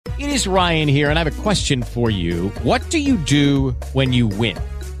It is Ryan here, and I have a question for you. What do you do when you win?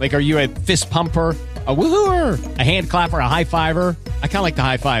 Like, are you a fist pumper, a woohooer, a hand clapper, a high fiver? I kind of like the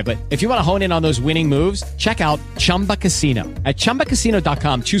high five, but if you want to hone in on those winning moves, check out Chumba Casino. At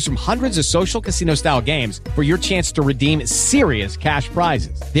ChumbaCasino.com, choose from hundreds of social casino-style games for your chance to redeem serious cash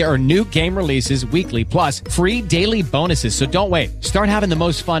prizes. There are new game releases weekly, plus free daily bonuses. So don't wait. Start having the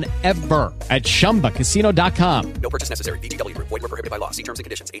most fun ever at ChumbaCasino.com. No purchase necessary. VGW Group. Void where prohibited by law. See terms and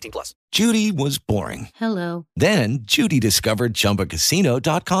conditions. 18+. Judy was boring. Hello. Then Judy discovered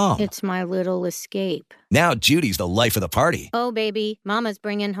ChumbaCasino.com. It's my little escape. Now Judy's the life of the party. Oh, baby, mama's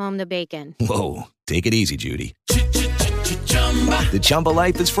bringing home the bacon. Whoa, take it easy, Judy. The Chumba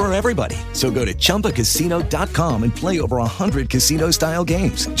life is for everybody. So go to ChumbaCasino.com and play over 100 casino-style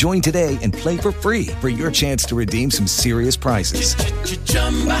games. Join today and play for free for your chance to redeem some serious prizes.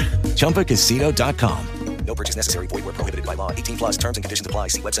 ChumbaCasino.com. No purchase necessary. Void where prohibited by law. 18+. Terms and conditions apply.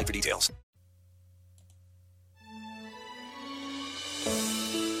 See website for details.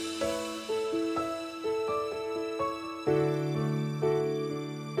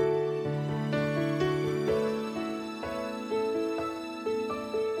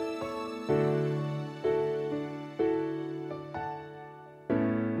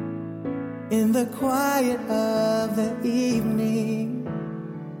 In the quiet of the evening,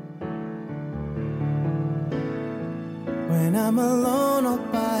 when I'm alone all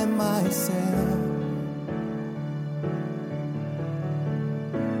by myself,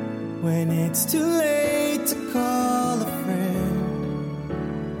 when it's too late to call a friend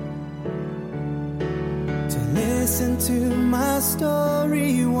to listen to my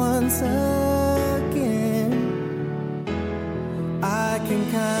story once again, I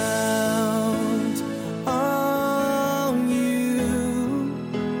can count on you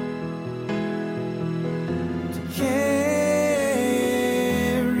to carry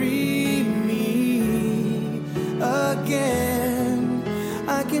me again.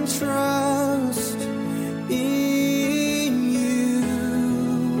 I can trust in you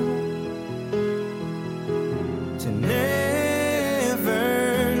to never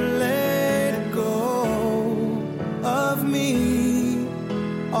let go of me.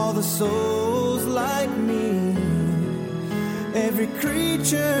 All the souls like me, every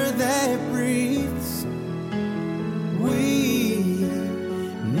creature that breathes, we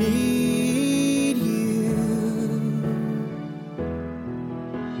need you.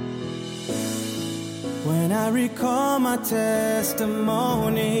 When I recall my testimony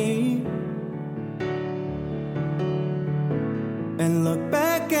and look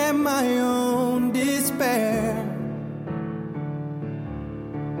back at my own despair,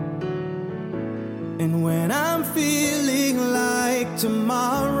 and when I'm feeling like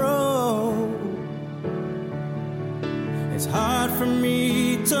tomorrow, it's hard for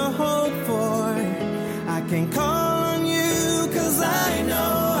me to hope for, I can call on you, 'cause I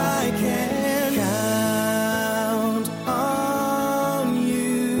know I can count on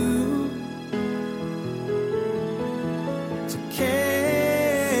you to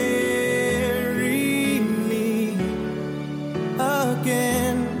carry me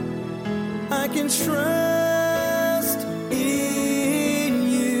again. I can trust in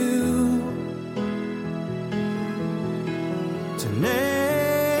you to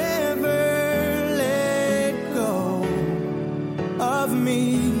never let go of me.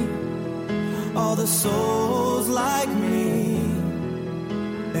 All the souls like me,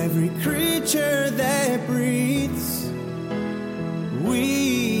 every creature that breathes,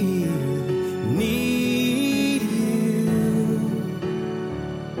 we need you.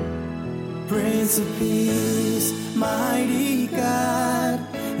 Prince of Peace, mighty God,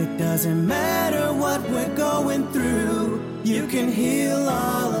 it doesn't matter what we're going through, you can heal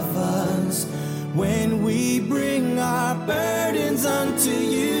all of us when we bring our burdens unto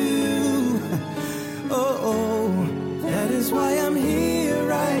you. Oh, that is why I'm here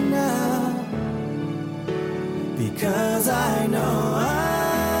right now, because I know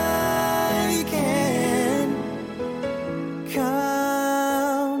I can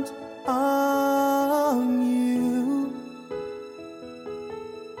count on you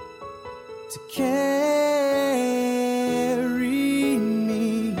to carry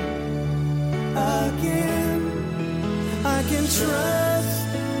me again. I can trust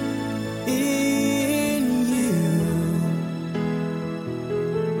in you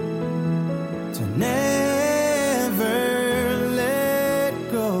to never let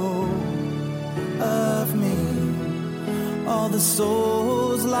go of me. All the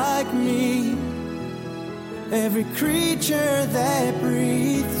souls like me, every creature that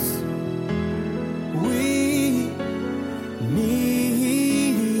breathes, we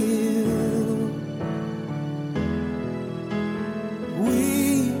need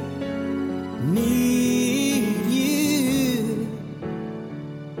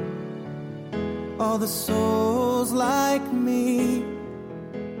the souls like me,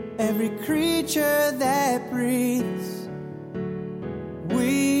 every creature that breathes,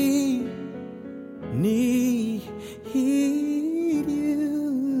 we need you.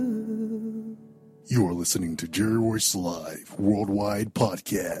 You are listening to Jerry Royce Live Worldwide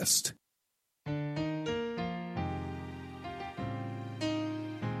Podcast.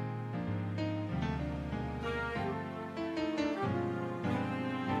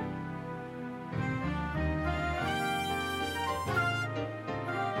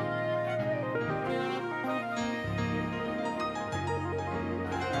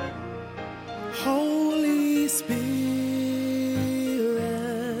 Holy Spirit,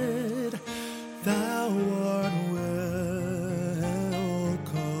 thou art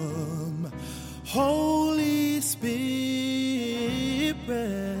welcome. Holy Spirit,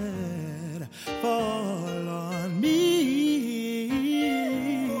 fall on me.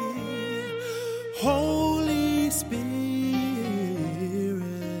 Holy Spirit,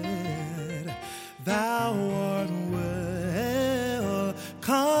 thou art welcome.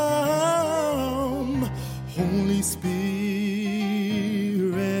 Holy Spirit,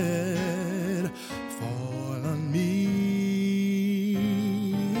 fall on me.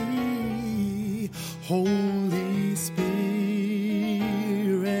 Holy Spirit,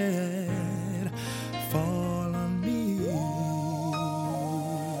 fall on me.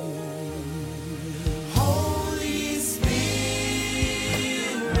 Holy Spirit,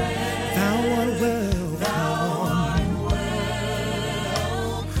 thou art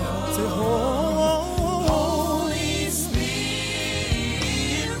welcome. Say, Holy Spirit,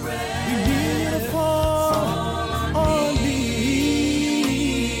 we need to fall on me.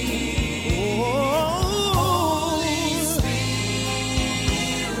 Holy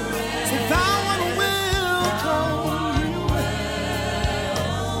Spirit, say, thou art welcome.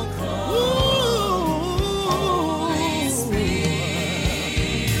 Holy Spirit,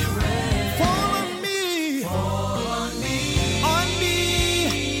 fall on me. On me.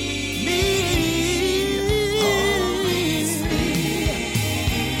 Holy Spirit,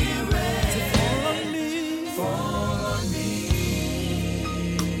 fall on me.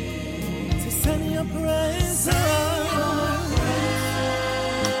 To send your presence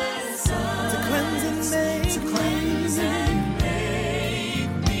to cleanse and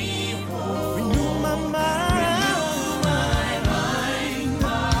make me whole. Renew my mind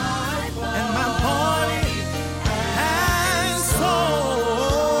and my body and soul.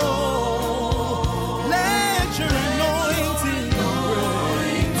 Let your anointing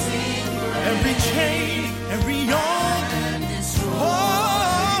break every chain, every yoke. Oh,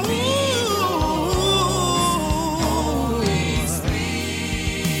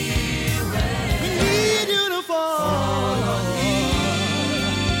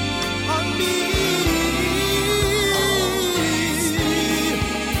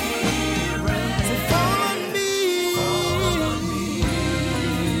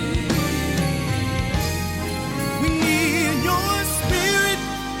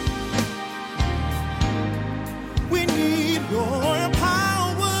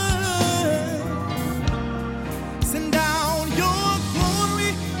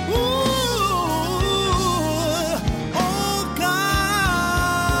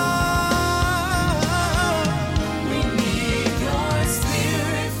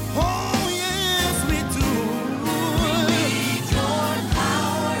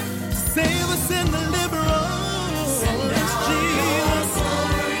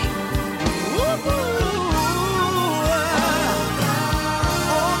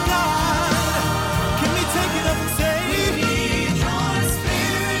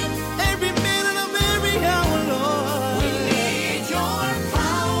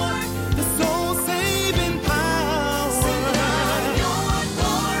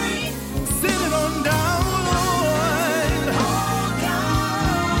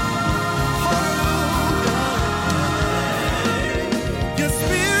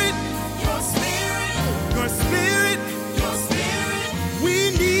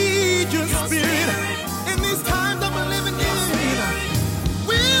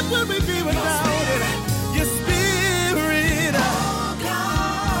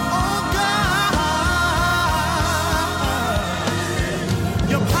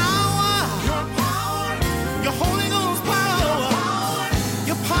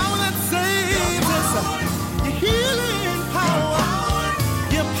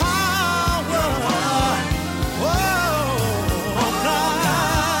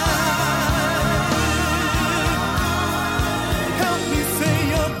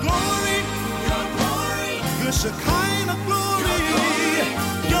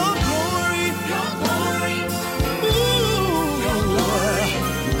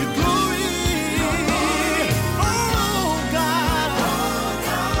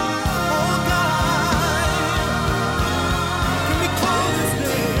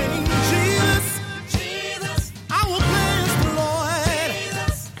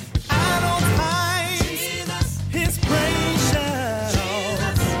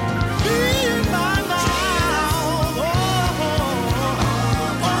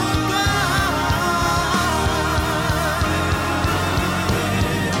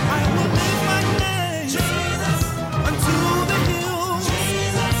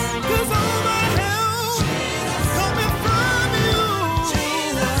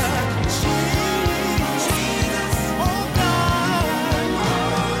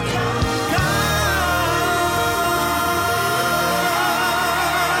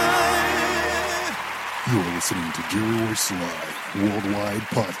 listening to Jerry Royce Live Worldwide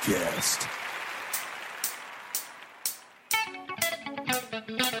Podcast.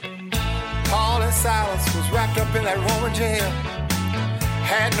 Paul and Silas was wrapped up in that Roman jail.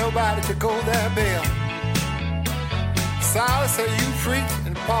 Had nobody to go their bail. Silas said, "You free?"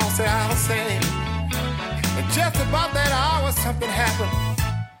 And Paul said, "I'll sing." And just about that hour, something happened.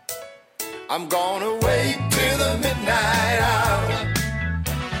 I'm gonna wait till the midnight hour,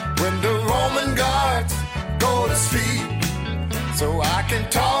 when the Roman guards go to sleep, so I can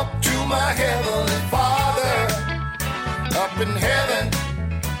talk to my heavenly Father up in heaven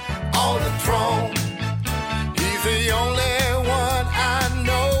on the throne. He's the only one I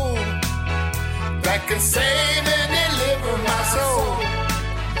know that can save and deliver my soul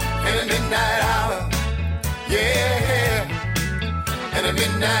in the midnight hour. Yeah, in the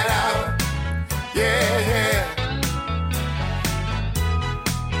midnight hour. Yeah.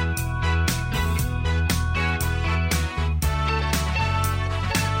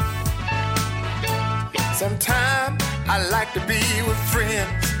 Sometimes I like to be with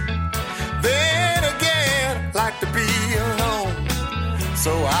friends, then again like to be alone,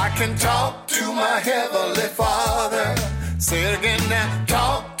 so I can talk to my heavenly Father. Say it again now.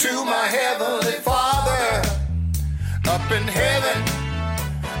 Talk to my heavenly Father up in heaven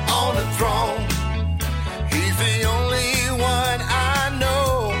on the throne. He's the only one I know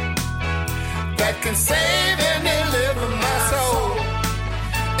that can save and deliver my soul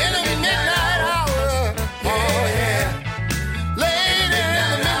in the midnight hour. Oh yeah, late in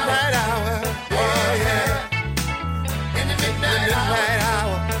the midnight hour. Oh yeah, in the midnight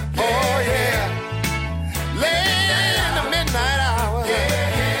hour. Oh yeah, late in the midnight hour.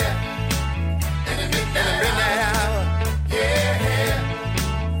 Yeah, in the midnight hour.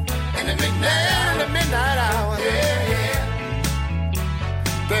 Yeah, in the midnight hour. Yeah.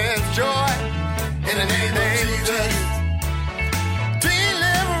 There's joy in the name of Jesus.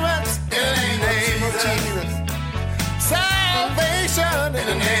 Deliverance in the name of Jesus. Salvation in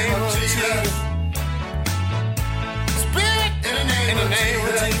the name of Jesus. Spirit in the name of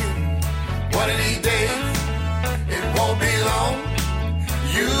Jesus. One of these days, it won't be long.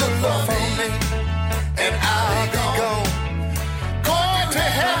 You'll love me, and I'll be gone. Going to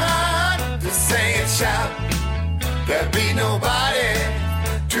heaven to sing and shout. There'll be nobody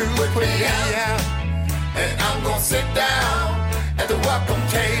to put me out. And I'm gonna sit down at the welcome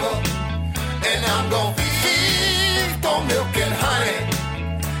table, and I'm gonna feast on milk and honey,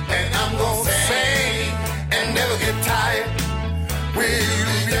 and I'm gonna sing and never get tired. Will you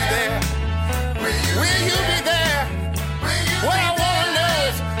be there? Will you be there? What I wanna know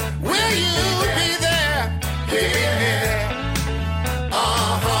is, will you be there? Yeah. Yeah.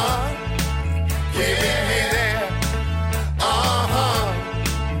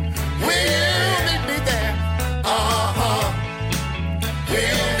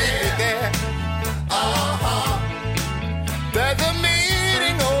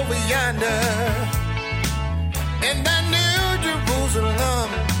 In that New Jerusalem,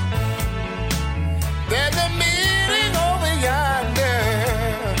 there's a meeting over yonder.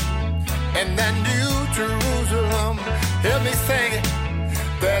 In that New Jerusalem, help me sing it.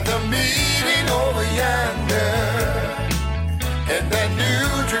 There's a meeting over yonder. In that New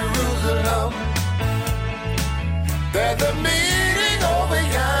Jerusalem, there's a meeting over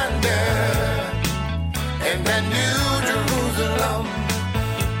yonder. In that New Jerusalem.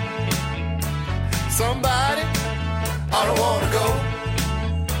 Somebody ought to want to go.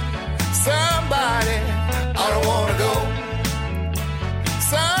 Somebody ought to want to go.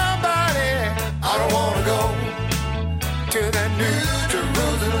 Somebody ought to want to go to the New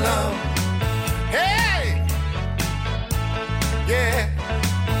Jerusalem. Hey! Yeah.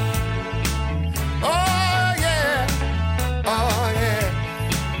 Oh, yeah. Oh, yeah.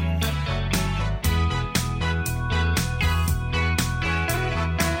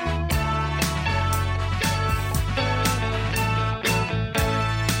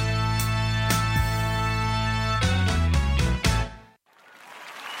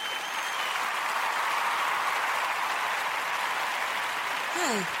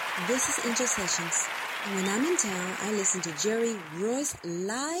 This is Angel Sessions, and when I'm in town, I listen to Jerry Royce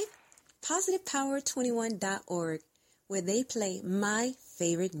Live, PositivePower21.org, where they play my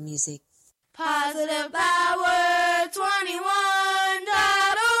favorite music.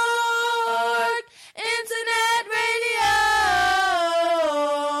 PositivePower21.org, Internet Radio.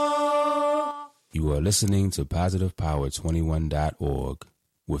 You are listening to PositivePower21.org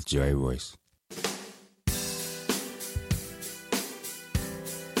with Jerry Royce.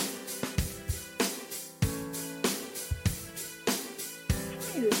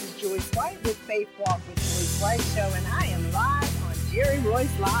 This is Joyce White with Faith Walk with Joyce Rice Show, and I am live on Jerry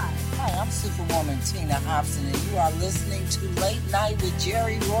Royce Live. Hi, I'm Superwoman Tina Hobson, and you are listening to Late Night with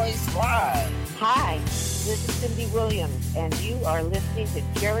Jerry Royce Live. Hi, this is Cindy Williams, and you are listening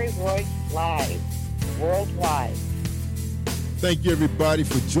to Jerry Royce Live worldwide. Thank you, everybody,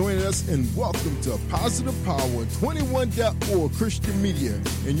 for joining us, and welcome to Positive Power 21.org Christian Media.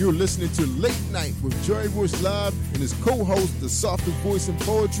 And you're listening to Late Night with Jerry Royce Live and his co-host, the softest voice in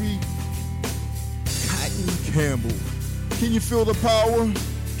poetry, Cotton Campbell. Can you feel the power?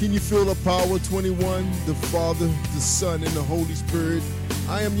 Can you feel the power? 21, the Father, the Son, and the Holy Spirit.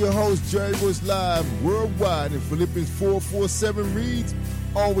 I am your host, Jerry Royce Live worldwide, and Philippians 4:4-7 reads,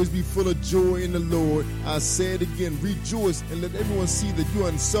 always be full of joy in the Lord. I say it again, rejoice and let everyone see that you are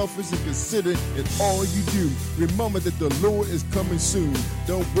unselfish and considerate in all you do. Remember that the Lord is coming soon.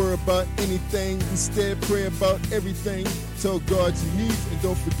 Don't worry about anything. Instead, pray about everything. Tell God your needs and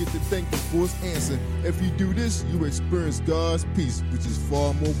don't forget to thank Him for His answer. If you do this, you experience God's peace, which is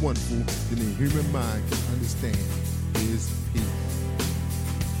far more wonderful than the human mind can understand. His peace.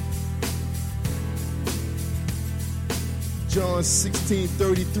 John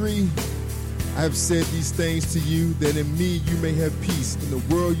 16:33, I have said these things to you, that in me you may have peace. In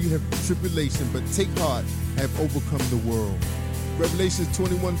the world you have tribulation, but take heart, I have overcome the world. Revelation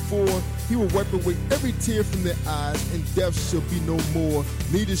 21:4, He will wipe away every tear from their eyes, and death shall be no more.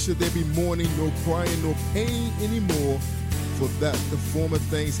 Neither shall there be mourning, nor crying, nor pain anymore, for that the former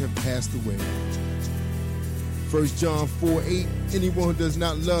things have passed away. 1 John 4:8, anyone who does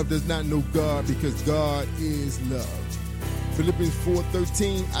not love does not know God, because God is love. Philippians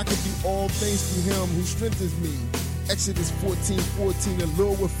 4:13, I can do all things through Him who strengthens me. Exodus 14:14, the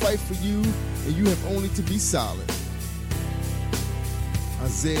Lord will fight for you, and you have only to be solid.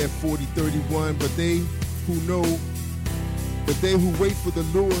 Isaiah 40:31, but they who wait for the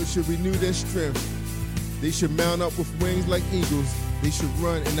Lord shall renew their strength. They shall mount up with wings like eagles. They shall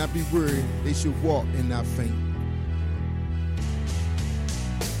run and not be weary. They shall walk and not faint.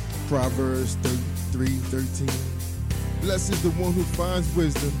 Proverbs 33:13. Blessed is the one who finds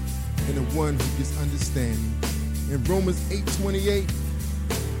wisdom and the one who gets understanding. In Romans 8:28,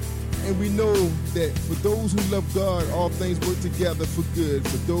 and we know that for those who love God, all things work together for good,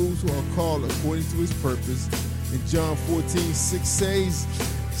 for those who are called according to His purpose. In John 14:6 says,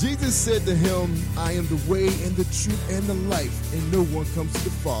 Jesus said to him, I am the way and the truth and the life, and no one comes to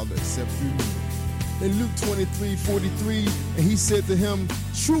the Father except through me. In Luke 23:43, and He said to him,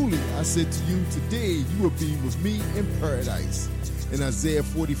 truly, I said to you, today you will be with me in paradise. In Isaiah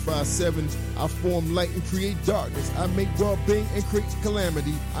 45:7, I form light and create darkness. I make well-being and create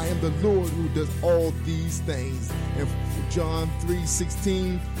calamity. I am the Lord who does all these things. And John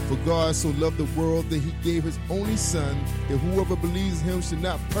 3:16, for God so loved the world that He gave His only Son, that whoever believes in Him should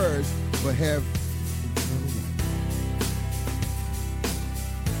not perish, but have eternal life.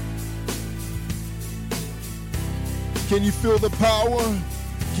 Can you feel the power?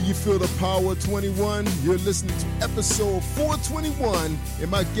 Can you feel the power? 21. You're listening to episode 421, and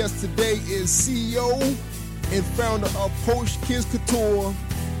my guest today is CEO and founder of Posh Kids Couture,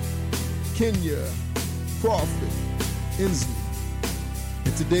 Kenya Crawford Inslee.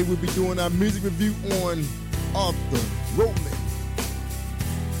 And today we'll be doing our music review on Arthur Roman.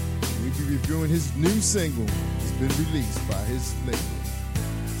 We'll be reviewing his new single. It's been released by his label.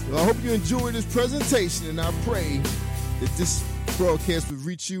 So I hope you enjoyed this presentation, and I pray that this broadcast will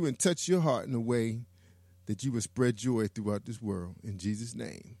reach you and touch your heart in a way that you will spread joy throughout this world. In Jesus'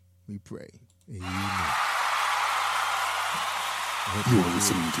 name, we pray. Amen. You're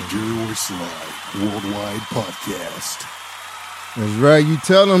listening to Jerry Royce Live Worldwide Podcast. That's right. You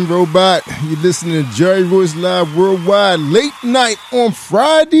tell them, Robot. You're listening to Jerry Royce Live Worldwide late night on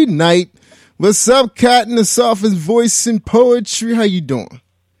Friday night. What's up, Cotton, the softest voice in poetry? How you doing?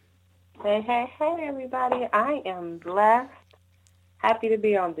 Hey, everybody. I am blessed. Happy to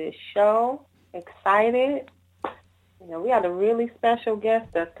be on this show. Excited. You know, we had a really special guest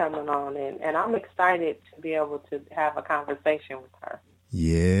that's coming on, and I'm excited to be able to have a conversation with her.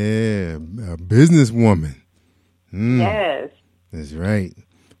 Yeah, a businesswoman. Yes. That's right.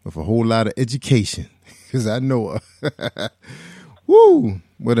 With a whole lot of education, because I know her. Woo,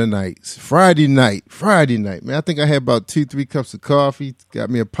 what a night. Friday night, man. I think I had about 2-3 cups of coffee, got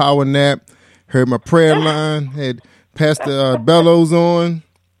me a power nap, heard my prayer line, had Pastor Bellows on,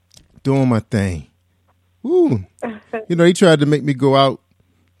 doing my thing. Woo. You know, he tried to make me go out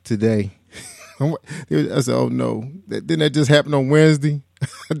today. I said, oh no. Didn't that just happen on Wednesday?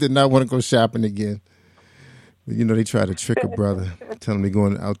 I did not want to go shopping again. But, you know, they tried to trick a brother, telling me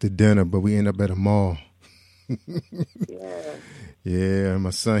going out to dinner, but we end up at a mall. Yeah. Yeah,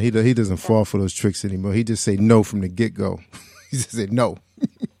 my son, he doesn't fall for those tricks anymore. He just say no from the get-go. He just said no.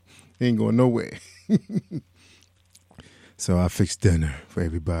 He ain't going nowhere. So I fixed dinner for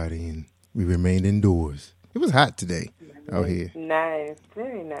everybody, and we remained indoors. It was hot today out here. Nice,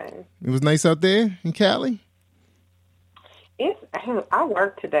 very nice. It was nice out there in Cali? I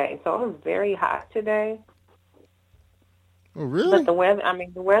worked today, so it was very hot today. Oh, really? But the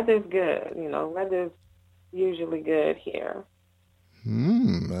weather's good. You know, weather's usually good here. I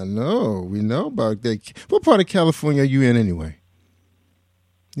know. We know about that. What part of California are you in anyway?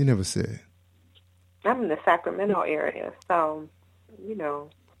 You never said. I'm in the Sacramento area, so, you know,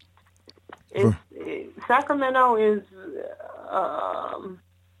 Sacramento is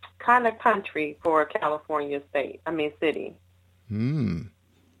kind of country for California city.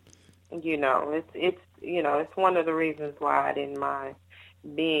 You know, it's one of the reasons why I didn't mind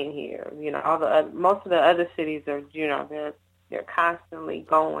being here. You know, most of the other cities are, you know, they're constantly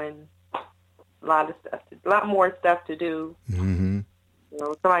going, a lot more stuff to do. Mm-hmm. You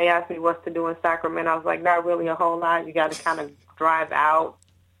know, somebody asked me what's to do in Sacramento. I was like, not really a whole lot. You got to kind of drive out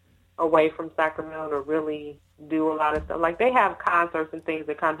away from Sacramento to really do a lot of stuff. Like, they have concerts and things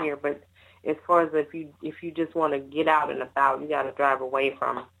that come here, but as far as if you just want to get out and about, you got to drive away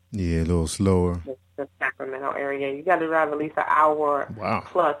from. Yeah, a little slower. The Sacramento area. You got to drive at least an hour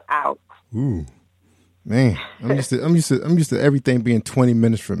plus out. Ooh, man, I'm used to everything being 20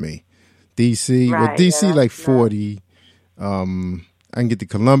 minutes for me. DC, right, well, DC like 40. I can get to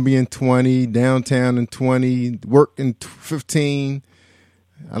Columbia in 20, downtown in 20, work in 15.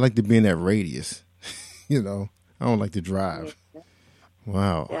 I like to be in that radius. You know, I don't like to drive.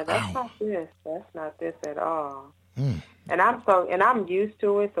 Wow. Yeah, that's not this. That's not this at all. Mm. And I'm used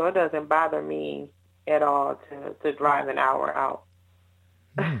to it, so it doesn't bother me at all to drive an hour out.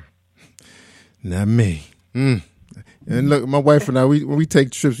 Not me. And look, my wife and I, when we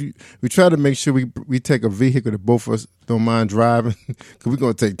take trips, we try to make sure we take a vehicle that both of us don't mind driving, because we're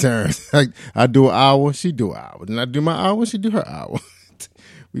going to take turns. I do an hour, she do an hour. Then I do my hour, she do her hour.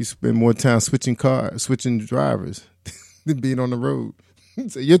 We spend more time switching drivers than being on the road.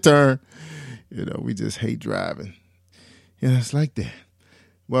 So your turn. You know, we just hate driving. Yeah, it's like that.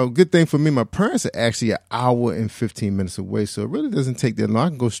 Well, good thing for me, my parents are actually an hour and 15 minutes away, so it really doesn't take that long. I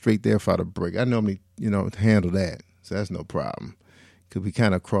can go straight there without a break. I normally, handle that, so that's no problem. Because we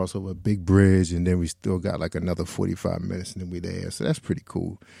kind of cross over a big bridge, and then we still got like another 45 minutes, and then we're there. So that's pretty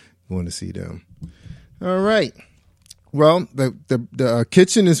cool going to see them. All right. Well, the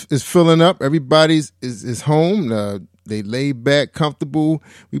kitchen is filling up. Everybody's is home. They laid back, comfortable.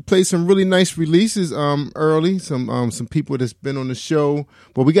 We played some really nice releases early. Some people that's been on the show.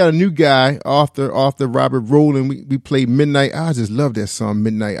 But we got a new guy, author Robert Rowland. We played Midnight. I just love that song,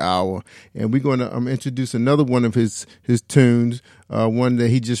 Midnight Hour. And we're going to introduce another one of his tunes, one that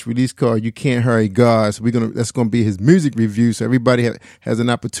he just released called "You Can't Hurry God." So that's going to be his music review. So everybody has an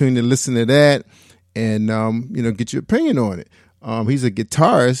opportunity to listen to that and get your opinion on it. He's a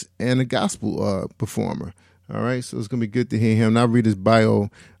guitarist and a gospel performer. All right, so it's going to be good to hear him. And I'll read his bio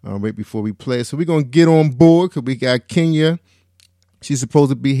right before we play. So we're going to get on board because we got Kenya. She's supposed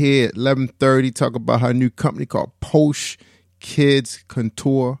to be here at 11:30, talk about her new company called Posh Kids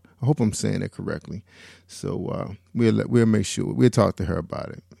Contour. I hope I'm saying that correctly. So we'll make sure. We'll talk to her about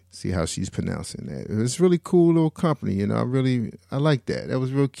it, see how she's pronouncing that. It's a really cool little company. I like that. That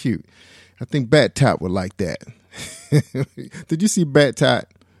was real cute. I think Bat Tot would like that. Did you see Bat Tot?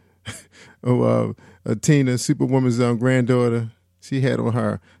 Tina, Superwoman's granddaughter, she had on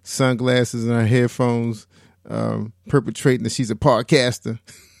her sunglasses and her headphones, perpetrating that she's a podcaster.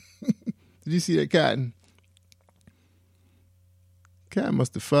 Did you see that, Cotton? Cotton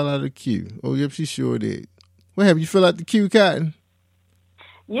must have fell out of the queue. Oh, yep, she sure did. What happened? You fell out the queue, Cotton?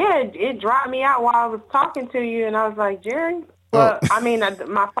 Yeah, it dropped me out while I was talking to you, and I was like, Jerry? Well,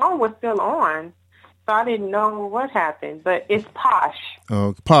 my phone was still on. So I didn't know what happened, but it's Posh.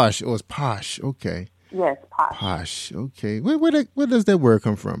 Oh, Posh. Oh, it's Posh. Okay. Yes, Posh. Posh. Okay. Where does that word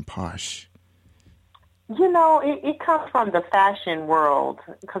come from, Posh? It comes from the fashion world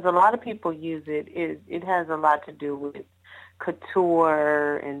because a lot of people use it. It has a lot to do with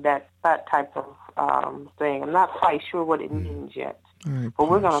couture and that type of thing. I'm not quite sure what it means yet. Right, but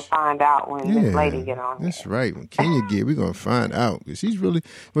we're going to find out when this lady get on. That's right. When Kenya get, we're going to find out. She's really,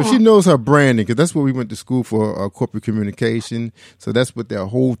 she knows her branding because that's what we went to school for, corporate communication. So that's what their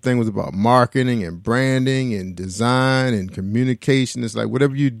whole thing was about, marketing and branding and design and communication. It's like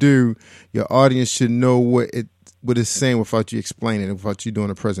whatever you do, your audience should know what it's saying without you explaining it, without you doing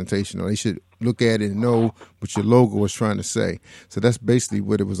a presentation. Or they should look at it and know what your logo was trying to say. So that's basically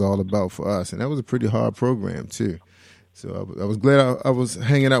what it was all about for us. And that was a pretty hard program too. So I was glad I was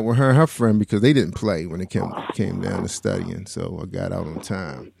hanging out with her and her friend because they didn't play when it came down to studying. So I got out on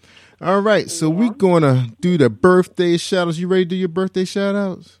time. All right, so we're going to do the birthday shout-outs. You ready to do your birthday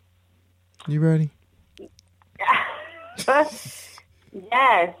shout-outs? You ready? Yes,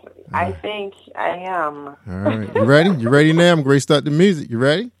 I think I am. All right, you ready? You ready now? I'm going to start the music. You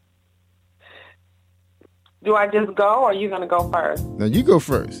ready? Do I just go, or are you going to go first? No, you go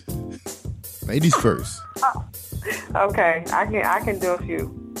first. Ladies first. Oh, okay, I can do a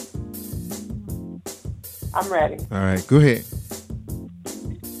few. I'm ready. All right, go ahead.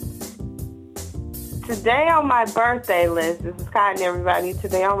 Today on my birthday list, this is Cotton, everybody.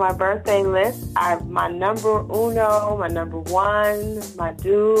 Today on my birthday list, I have my number uno, my number one, my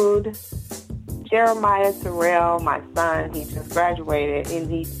dude, Jeremiah Terrell, my son. He just graduated, and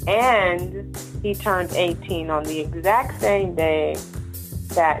he turned 18 on the exact same day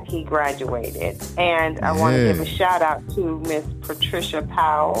that he graduated. And I want to give a shout out to Miss Patricia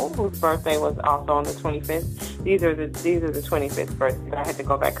Powell, whose birthday was also on the 25th. These are the 25th birthdays. I had to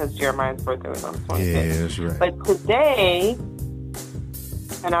go back because Jeremiah's birthday was on the 25th. Yeah, that's right. But today,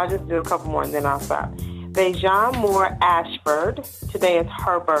 and I'll just do a couple more and then I'll stop. Dejan Moore Ashford, today is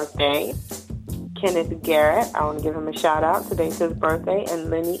her birthday. Kenneth Garrett, I want to give him a shout out. Today's his birthday. And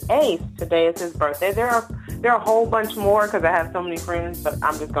Lenny Ace, today is his birthday. There are a whole bunch more because I have so many friends, but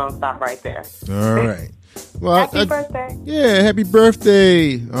I'm just going to stop right there. All right. Well, happy birthday. Yeah, happy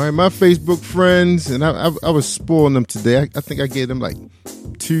birthday. All right, my Facebook friends, and I was spoiling them today. I think I gave them like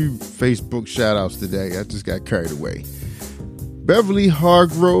 2 Facebook shout outs today. I just got carried away. Beverly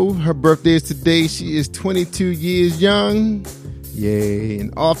Hargrove, her birthday is today. She is 22 years young. Yay.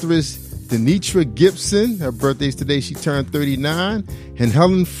 And authoress Denitra Gibson, her birthday is today. She turned 39. And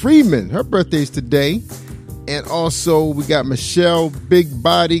Helen Freeman, her birthday is today. And also, we got Michelle Big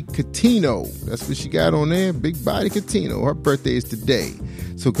Body Catino. That's what she got on there, Big Body Catino. Her birthday is today.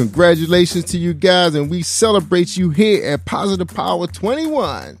 So congratulations to you guys, and we celebrate you here at Positive Power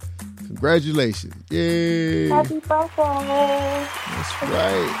 21. Congratulations. Yay. Happy birthday. That's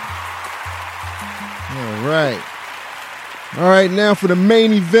right. All right. All right, now for the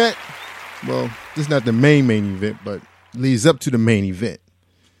main event. Well, this is not the main event, but leads up to the main event.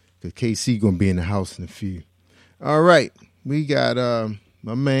 Because KC going to be in the house in a few. All right. We got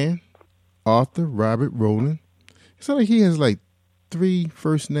my man, Arthur Robert Rowland. It's like he has like 3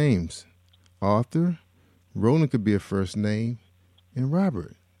 first names. Arthur, Rowland could be a first name, and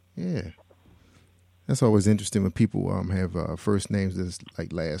Robert. Yeah. That's always interesting when people have first names that's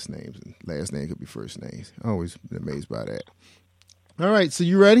like last names, and last name could be first names. I always been amazed by that. All right, so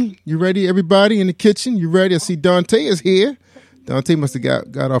you ready? You ready, everybody in the kitchen? You ready? I see Dante is here. Dante must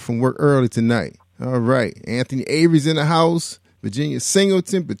have got off from work early tonight. All right. Anthony Avery's in the house. Virginia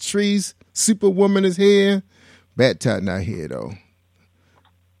Singleton, Patrice, Superwoman is here. Bat Tot not here, though.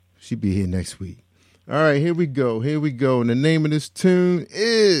 She'll be here next week. All right, here we go. Here we go. And the name of this tune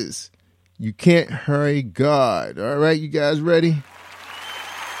is You Can't Hurry God. All right, you guys ready?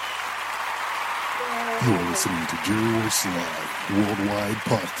 You're listening to Jerry Royce Live Worldwide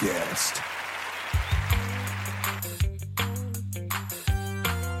Podcast.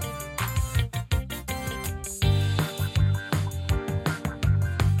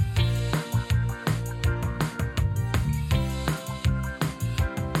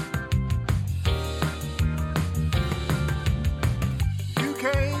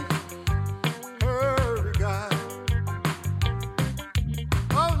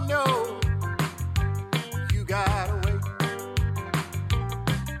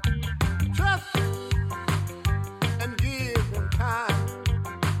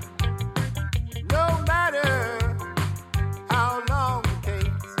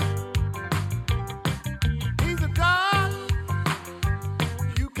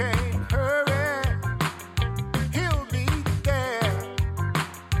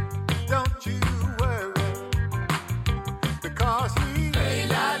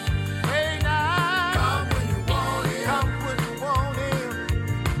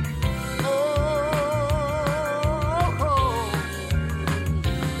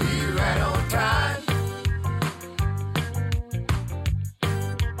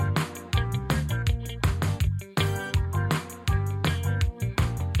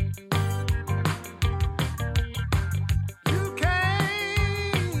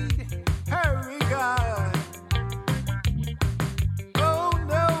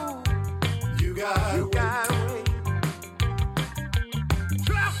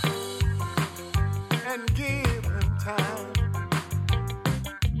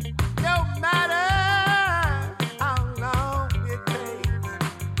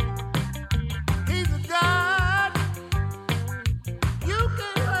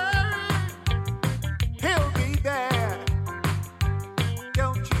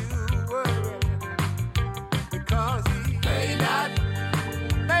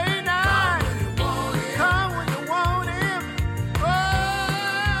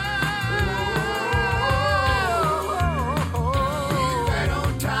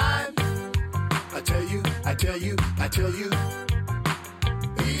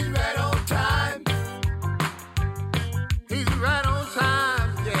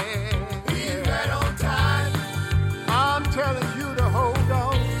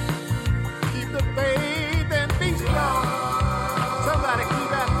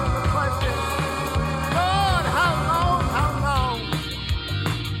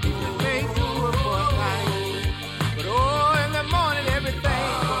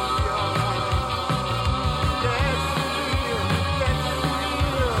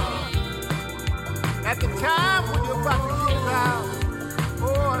 time when you're about to get out,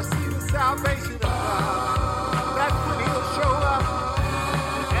 oh, I see the salvation of God. That's when he'll show up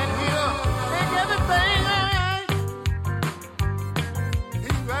and he'll make everything right.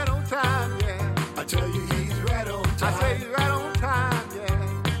 He's right on time, yeah. I tell you, he's right on time. I say he's right on time, yeah.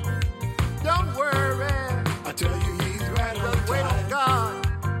 Don't worry. I tell you, he's right on time. Just wait on God.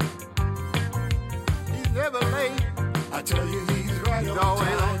 He's never late. I tell you, he's right on time. He's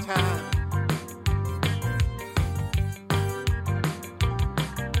always on time.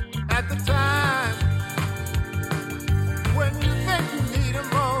 At the time when you think you need him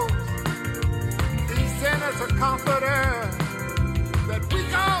most, he sent us a comforter that we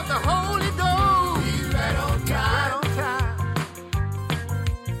call the Holy Ghost. He's right on time. Right on time.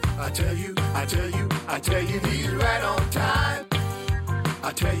 I tell you, he's right on time.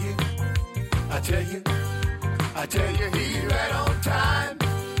 I tell you, he's right on time.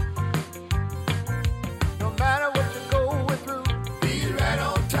 No matter what you're going through, he's right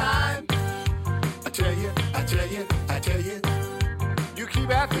on time. I tell you, you keep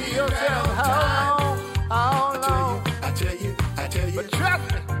asking yourself how long. I tell you, but trust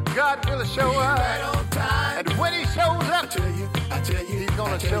me, God will show up. Right on time. And when he shows up, I tell you, he's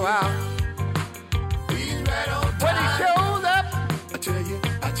gonna show out. He's right on time. When he shows up, I tell you,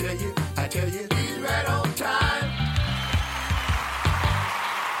 he's right on time.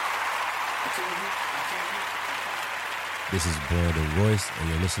 This is Brandon Royce, and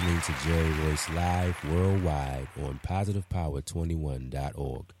you're listening to Jerry Royce Live worldwide on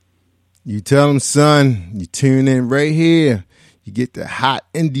PositivePower21.org. You tell them, son, you tune in right here. You get the hot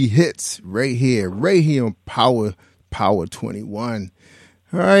indie hits right here on Power 21.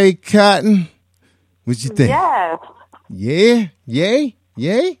 All right, Cotton, what you think? Yes. Yeah? Yay?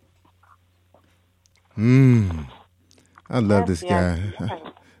 I love this guy.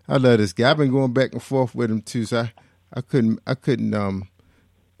 I love this guy. I've been going back and forth with him too, so I couldn't I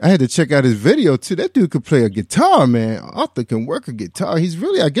had to check out his video too. That dude could play a guitar, man. Arthur can work a guitar. I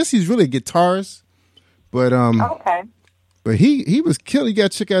guess he's really a guitarist. But okay. But he was killing. You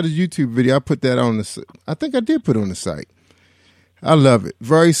got to check out his YouTube video. I put that on I think I did put it on the site. I love it.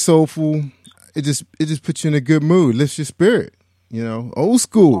 Very soulful. It just puts you in a good mood. Lifts your spirit. You know, old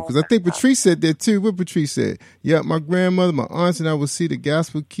school. Because I think Patrice said that too. What Patrice said? Yeah, my grandmother, my aunts, and I would see the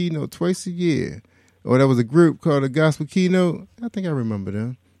gospel keynote twice a year. Or that was a group called the Gospel Keynote. I think I remember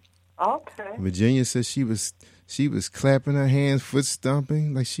them. Okay. Virginia said she was clapping her hands, foot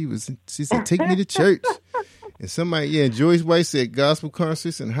stomping, like she said, take me to church. And somebody, Joyce White said gospel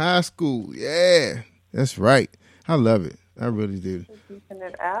concerts in high school. Yeah, that's right. I love it. I really do. Keeping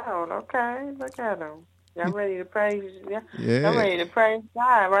it out. Okay, look at them. Y'all ready to praise? Yeah. Y'all ready to praise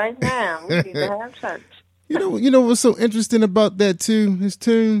God right now. We need to have church. You know what's so interesting about that too? His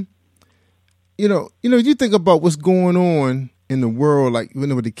tune. You think about what's going on in the world, like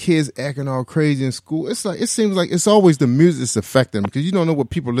with the kids acting all crazy in school. It seems like it's always the music that's affecting them because you don't know what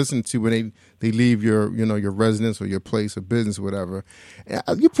people listen to when they leave your residence or your place or business or whatever.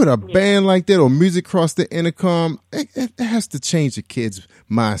 You put a band like that or music across the intercom, it has to change the kids'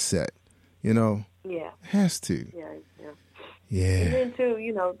 mindset. Yeah, it has to. Yeah. And then too,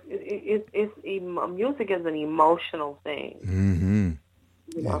 music is an emotional thing. Mm-hmm.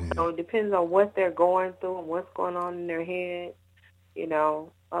 So it depends on what they're going through and what's going on in their head. It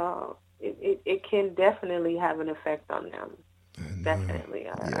can definitely have an effect on them. Definitely,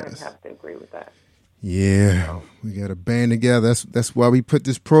 I have to agree with that. Yeah, we got a band together. That's why we put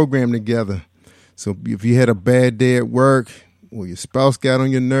this program together. So if you had a bad day at work, or your spouse got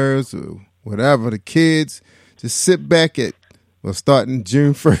on your nerves, or whatever, the kids, just sit back starting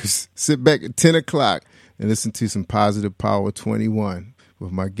June 1st, sit back at 10 o'clock and listen to some Positive Power 21.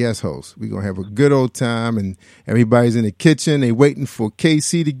 With my guest host. We're going to have a good old time, and everybody's in the kitchen. They waiting for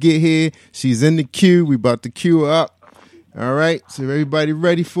KC to get here. She's in the queue. We about to queue her up. All right, so everybody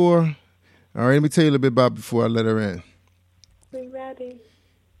ready for her? All right, let me tell you a little bit about before I let her in. We ready.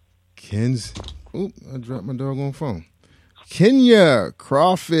 I dropped my doggone phone. Kenya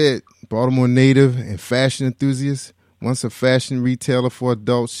Crawford, Baltimore native and fashion enthusiast. Once a fashion retailer for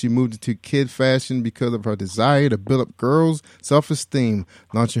adults, she moved into kid fashion because of her desire to build up girls' self-esteem.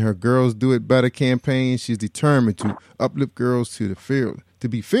 Launching her Girls Do It Better campaign, she's determined to uplift girls to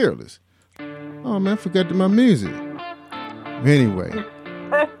be fearless. Oh, man, I forgot my music. Anyway,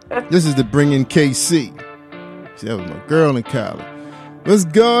 this is the Bring In KC. That was my girl in college. What's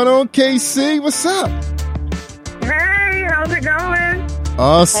going on, KC? What's up? Hey, how's it going?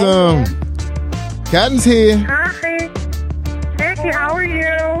 Awesome. Hey. Cotton's here. Hi. Hey, how are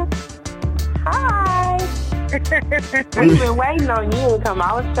you? Hi. We've been waiting on you to come.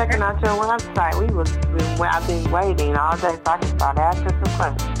 I was checking out your website. I've been waiting all day so I can start asking some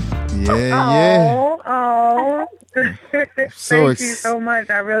questions. Yeah. Oh. So Thank you so much.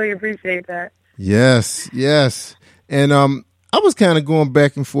 I really appreciate that. Yes. And I was kind of going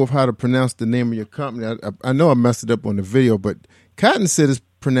back and forth how to pronounce the name of your company. I know I messed it up on the video, but Cotton said it's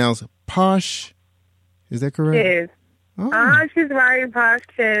pronounced Posh. Is that correct? Kiss. Oh. She's right. Posh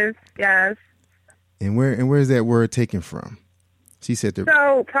Kiss. Yes. And where is that word taken from? She said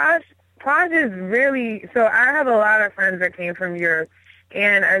So Posh is really, so I have a lot of friends that came from Europe.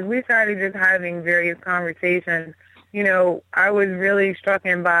 And as we started just having various conversations, you know, I was really struck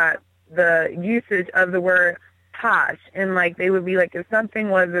by the usage of the word posh. And, like, they would be like, if something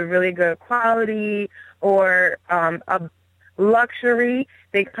was a really good quality or a luxury,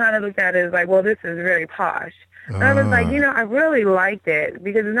 they kind of looked at it as like, well, this is very posh. And I was like, you know, I really liked it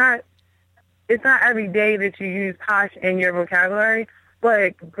because it's not every day that you use posh in your vocabulary,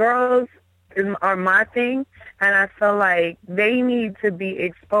 but girls are my thing, and I feel like they need to be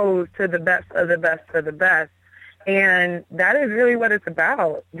exposed to the best of the best of the best. And that is really what it's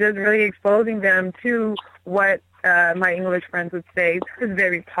about, just really exposing them to what my English friends would say is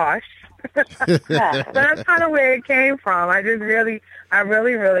very posh. But that's kind of where it came from. I really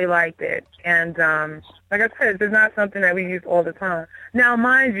liked it. And like I said, it's not something that we use all the time. Now,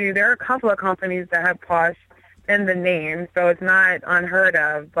 mind you, there are a couple of companies that have posh in the name, so it's not unheard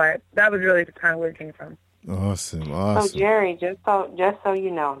of, but that was really kind of where it came from. Awesome. So, Jerry, just so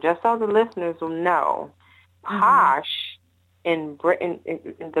you know, just so the listeners will know, posh in Britain is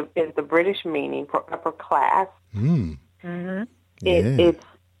the British meaning for upper class. It's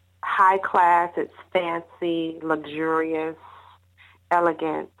high class, it's fancy, luxurious,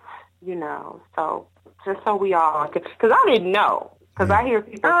 elegant, you know. So just so we all, because I didn't know, because I hear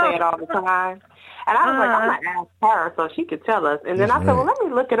people say it all the time. And I was like, I'm going to ask her so she could tell us. And then I said, well, let me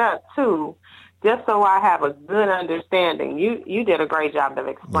look it up, too, just so I have a good understanding. You did a great job of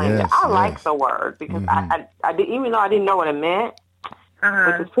explaining it. I like the word because I did, even though I didn't know what it meant,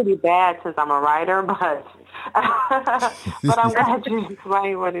 which is pretty bad since I'm a writer, but I'm glad you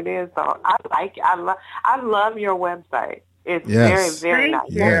explained what it is. So I like it. I love your website. It's very, very nice.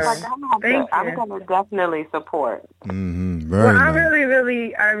 Yes. I'm going to definitely support. Very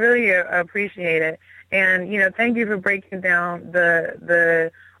nice. I really appreciate it. And, you know, thank you for breaking down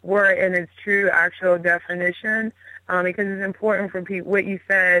the word in its true actual definition, because it's important for people, what you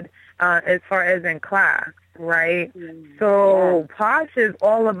said as far as in class, right? So posh is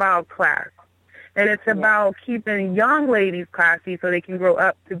all about class. And it's about keeping young ladies classy so they can grow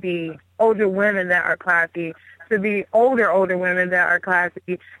up to be older women that are classy, to be older women that are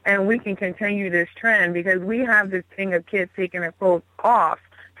classy, and we can continue this trend because we have this thing of kids taking their clothes off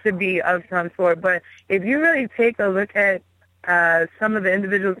to be of some sort. But if you really take a look at some of the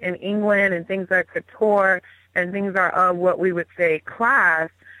individuals in England and things like couture and things are of what we would say class,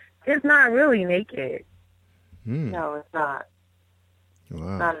 it's not really naked. No, it's not.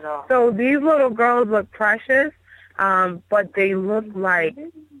 Wow. Not at all. So these little girls look precious, but they look like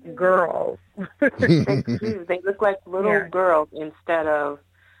girls. They look like little girls instead of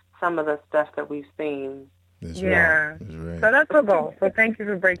some of the stuff that we've seen. That's right. So that's the goal. So thank you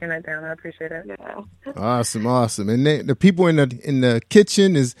for breaking that down. I appreciate it. Yeah. Awesome. And the people in the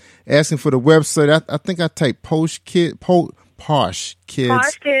kitchen is asking for the website. I think I typed Posh Kids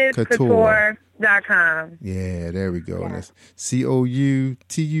PoshKidsCouture.com. Yeah, there we go. Yeah. And that's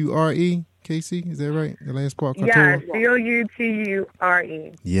COUTURE. Casey, is that right? The last part? Yeah, COUTURE.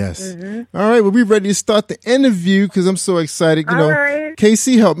 Yes. All right, well, we're ready to start the interview because I'm so excited. You know,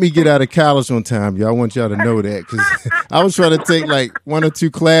 Casey helped me get out of college on time. Y'all, I want y'all to know that because I was trying to take like 1 or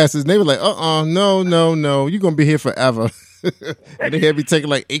 2 classes, and they were like, no, you're going to be here forever. And they had me taking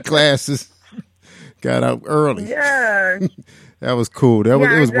like 8 classes. Got out early. Yeah. That was cool. It was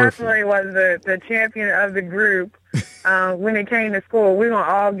worth it. I definitely was the champion of the group. When it came to school, we gonna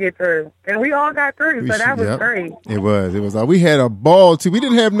all get through, and we all got through. So that was great. It was. We had a ball too. We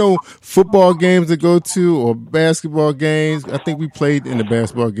didn't have no football games to go to or basketball games. I think we played in the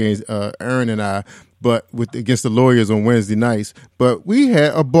basketball games, Aaron and I, but against the Lawyers on Wednesday nights. But we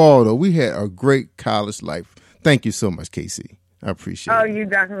had a ball though. We had a great college life. Thank you so much, Casey. I appreciate it. Oh, you're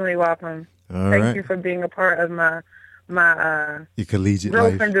definitely welcome. Thank you for being a part of my your collegiate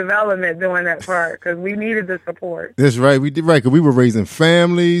growth life and development doing that part because we needed the support. That's right. We did right because we were raising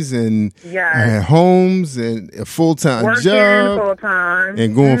families and had homes and a full-time job, full-time,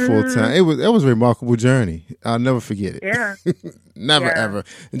 and going full-time. It was a remarkable journey. I'll never forget it. Yeah, never ever.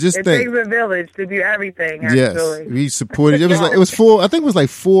 And just it think, takes a village to do everything. Yes, actually. we supported. It was four. I think it was like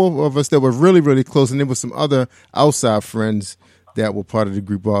four of us that were really, really close, and there was some other outside friends that were part of the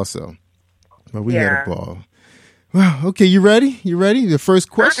group also. But we had a ball. Wow. Okay, you ready? You ready? The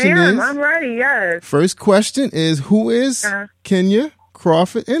first question is... I'm ready, yes. First question is, who is Kenya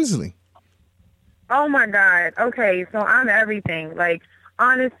Crawford Inslee? Oh, my God. Okay, so I'm everything. Like,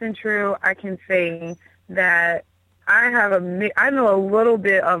 honest and true, I can say that I know a little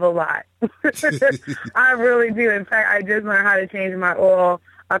bit of a lot. I really do. In fact, I just learned how to change my oil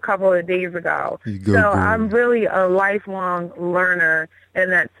a couple of days ago. I'm really a lifelong learner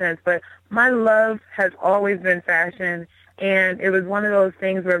in that sense. But my love has always been fashion, and it was one of those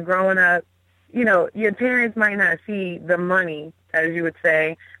things where growing up, you know, your parents might not see the money, as you would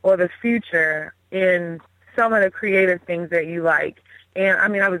say, or the future in some of the creative things that you like. And, I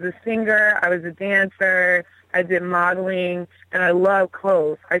mean, I was a singer, I was a dancer, I did modeling, and I love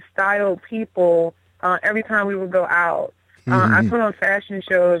clothes. I styled people every time we would go out. I put on fashion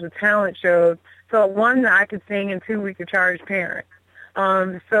shows, talent shows. So one, that I could sing, and two, we could charge parents.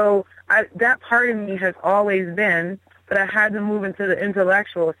 So that part of me has always been, but I had to move into the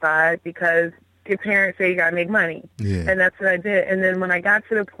intellectual side because your parents say you got to make money. Yeah. And that's what I did. And then when I got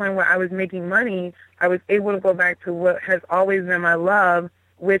to the point where I was making money, I was able to go back to what has always been my love,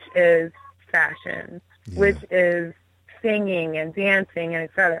 which is fashion, which is singing and dancing and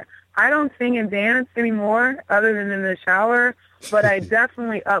et cetera. I don't sing and dance anymore other than in the shower, but I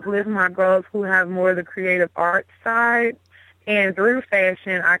definitely uplift my girls who have more of the creative art side. And through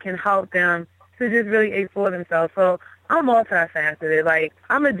fashion, I can help them to just really explore themselves. So I'm multifaceted. Like,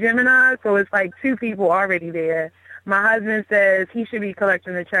 I'm a Gemini, so it's like two people already there. My husband says he should be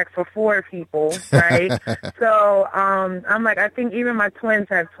collecting the checks for 4 people, right? So I'm like, I think even my twins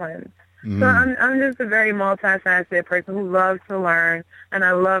have twins. So I'm just a very multifaceted person who loves to learn, and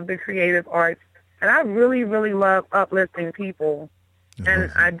I love the creative arts. And I really, really love uplifting people.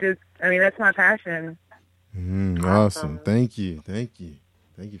 And that's my passion. Awesome. Thank you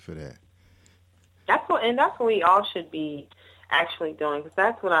for that. That's what we all should be actually doing, because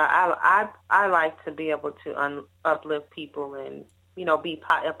that's what I like to be able to uplift people and, you know, be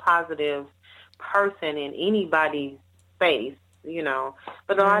a positive person in anybody's space, you know.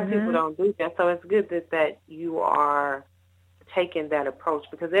 But a lot of people don't do that, so it's good that you are taking that approach,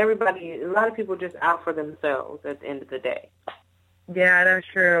 because a lot of people are just out for themselves at the end of the day. Yeah, that's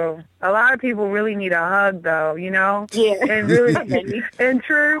true. A lot of people really need a hug, though, you know? Yeah. And really, and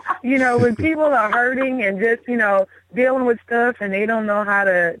true, you know, when people are hurting and just, you know, dealing with stuff and they don't know how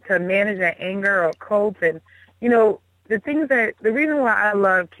to manage that anger or cope. And, you know, the reason why I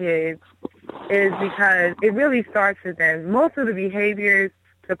love kids is because it really starts with them. Most of the behaviors,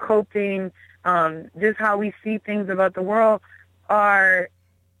 the coping, just how we see things about the world are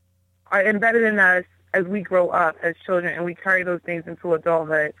embedded in us as we grow up as children, and we carry those things into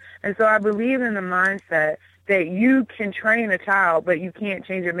adulthood. And so I believe in the mindset that you can train a child, but you can't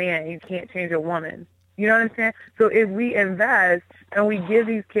change a man, you can't change a woman. You know what I'm saying? So if we invest and we give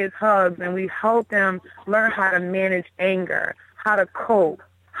these kids hugs and we help them learn how to manage anger, how to cope,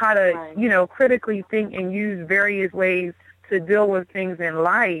 how to, you know, critically think and use various ways to deal with things in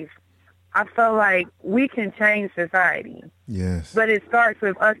life, I feel like we can change society. Yes. But it starts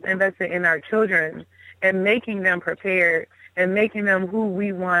with us investing in our children and making them prepared and making them who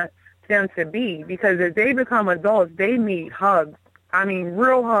we want them to be. Because as they become adults, they need hugs. I mean,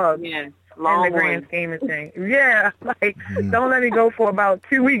 real hugs in the grand scheme of things. Yeah, like, don't let me go for about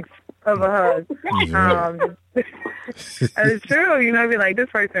 2 weeks of a hug. It's true, you know, be like,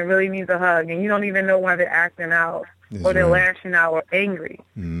 this person really needs a hug, and you don't even know why they're acting out or they're lashing out or angry.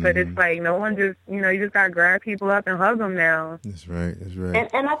 But it's like, no one just, you know, you just got to grab people up and hug them now. That's right.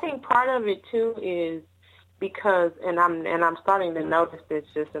 And I think part of it, too, is because, and I'm starting to notice this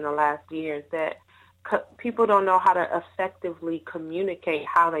just in the last year, is that people don't know how to effectively communicate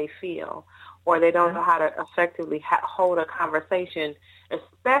how they feel, or they don't know how to effectively hold a conversation,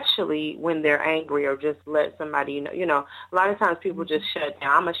 especially when they're angry, or just let somebody know. You know, a lot of times people just shut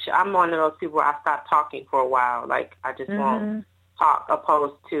down. I'm one of those people where I stop talking for a while. Like, I just won't talk,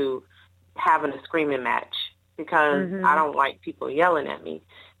 opposed to having a screaming match, because I don't like people yelling at me.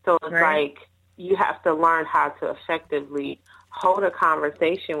 So it's like, you have to learn how to effectively hold a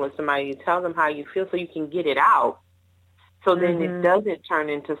conversation with somebody, tell them how you feel so you can get it out, so then it doesn't turn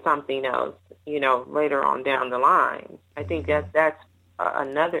into something else, you know, later on down the line. I think that's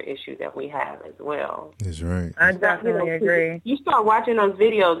another issue that we have as well. That's right. I definitely agree. You start watching those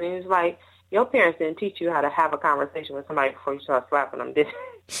videos and it's like, your parents didn't teach you how to have a conversation with somebody before you start slapping them, did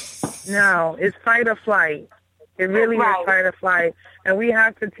they? No, it's fight or flight. It really is fight or flight. And we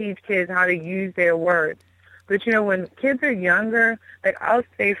have to teach kids how to use their words. But, you know, when kids are younger, like I'll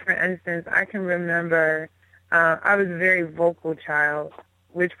say, for instance, I can remember I was a very vocal child,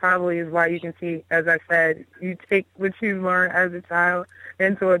 which probably is why you can see, as I said, you take what you learn as a child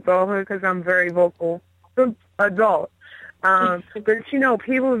into adulthood, because I'm very vocal adult. But, you know,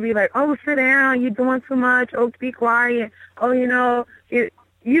 people would be like, oh, sit down, you're doing too much, oh, be quiet, oh, you know,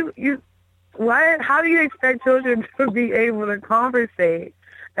 what? How do you expect children to be able to conversate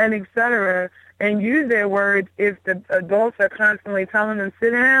and et cetera and use their words if the adults are constantly telling them,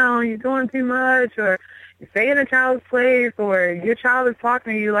 sit down, you're doing too much, or stay in a child's place, or your child is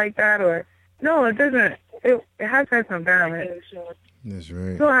talking to you like that, or no, it doesn't. It has to have some balance. That's right.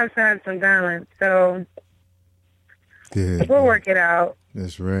 It still has to have some balance. So yeah, we'll work it out.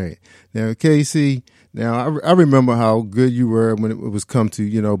 That's right. Now, Casey, now I remember how good you were when it was come to,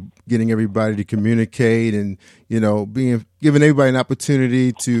 you know, getting everybody to communicate and, you know, giving everybody an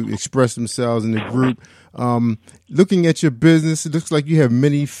opportunity to express themselves in the group. Looking at your business, it looks like you have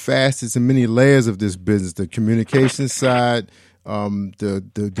many facets and many layers of this business: the communication side,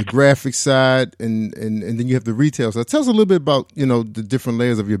 the graphic side, and then you have the retail. So tell us a little bit about, you know, the different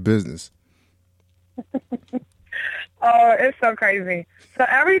layers of your business. Oh, it's so crazy. So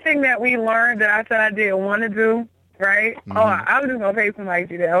everything that we learned that I said I didn't want to do, right? Mm-hmm. Oh, I was just going to pay somebody to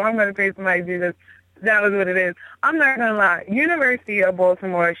do that. Oh, I'm going to pay somebody to do this. That was what it is. I'm not going to lie. University of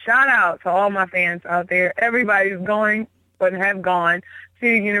Baltimore, shout out to all my fans out there. Everybody's going or have gone to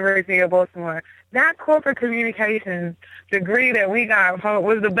University of Baltimore. That corporate communications degree that we got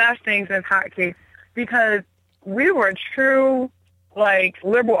was the best thing since hotcakes, because we were true, like,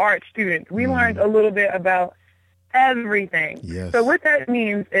 liberal arts students. We learned a little bit about everything. Yes. So what that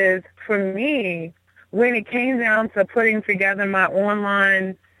means is, for me, when it came down to putting together my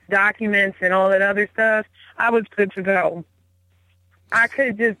online documents and all that other stuff, I was good to go. I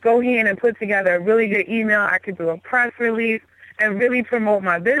could just go in and put together a really good email. I could do a press release and really promote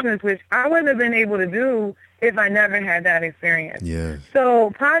my business, which I wouldn't have been able to do if I never had that experience. Yeah.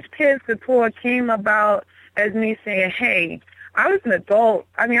 So Posh Kids Couture came about as me saying, hey, I was an adult.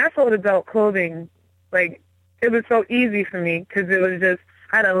 I mean, I sold adult clothing. Like, it was so easy for me because it was just,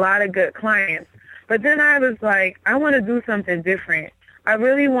 I had a lot of good clients. But then I was like, I want to do something different. I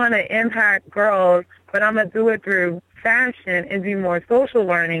really want to impact girls, but I'm going to do it through fashion and do more social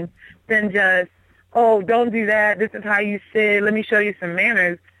learning than just, oh, don't do that. This is how you sit. Let me show you some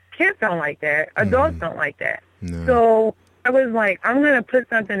manners. Kids don't like that. Adults don't like that. No. So I was like, I'm going to put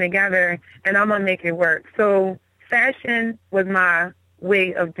something together and I'm going to make it work. So fashion was my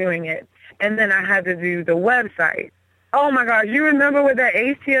way of doing it. And then I had to do the website. Oh, my gosh. You remember with that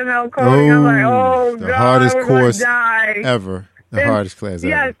HTML coding? I'm like, oh, the God, hardest we're course die. ever. The hardest class ever.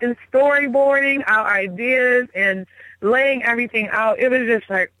 Yes, and storyboarding our ideas and laying everything out. It was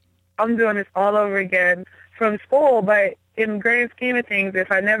just like, I'm doing this all over again from school. But in the grand scheme of things,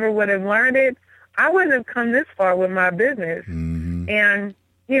 if I never would have learned it, I wouldn't have come this far with my business. Mm-hmm. And,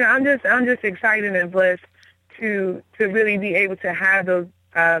 you know, I'm just excited and blessed to really be able to have those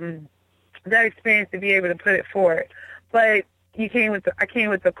that experience, to be able to put it forward. But I came with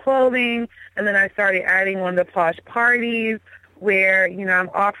the clothing, and then I started adding on the Posh Parties, where, you know, I'm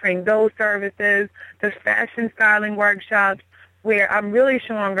offering those services, the fashion styling workshops, where I'm really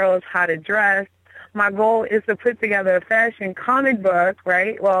showing girls how to dress. My goal is to put together a fashion comic book,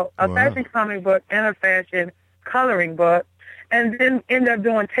 right? Well, a fashion comic book and a fashion coloring book, and then end up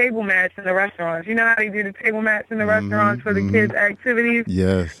doing table mats in the restaurants. You know how they do the table mats in the restaurants for the kids' activities?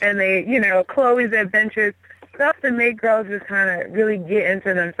 Yes. And they, you know, Chloe's Adventures, stuff to make girls just kind of really get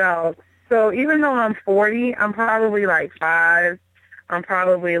into themselves. So even though I'm 40, I'm probably like 5. I'm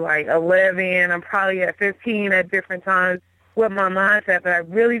probably like 11. I'm probably at 15 at different times with my mindset. But I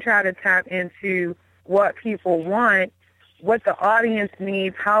really try to tap into what people want, what the audience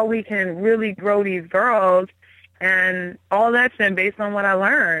needs, how we can really grow these girls. And all that's been based on what I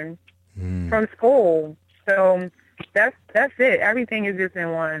learned from school. So that's it. Everything is just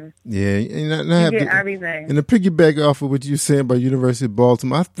in one. Yeah, and I you get everything. And to piggyback off of what you said about University of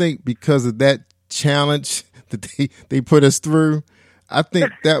Baltimore, I think because of that challenge that they put us through, I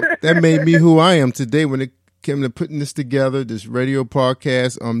think that made me who I am today when it came to putting this together, this radio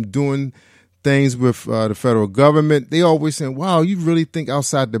podcast. I'm doing things with the federal government. They always say, wow, you really think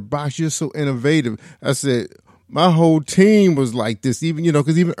outside the box. You're so innovative. I said, my whole team was like this, even,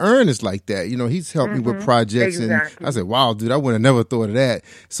 because even Ern is like that. He's helped me with projects. Exactly. And I said, wow, dude, I would have never thought of that.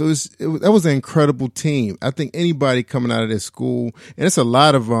 So that was an incredible team. I think anybody coming out of this school, and it's a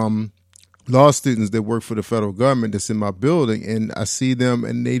lot of law students that work for the federal government that's in my building, and I see them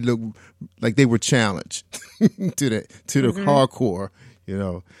and they look like they were challenged to the hardcore,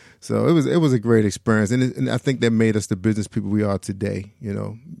 So it was a great experience, and I think that made us the business people we are today.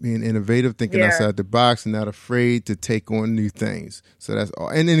 Being innovative, thinking outside the box, and not afraid to take on new things. So that's all,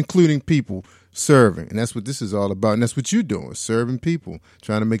 and including people serving, and that's what this is all about, and that's what you're doing, serving people,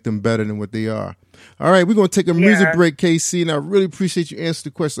 trying to make them better than what they are. All right, we're gonna take a music break, KC, and I really appreciate you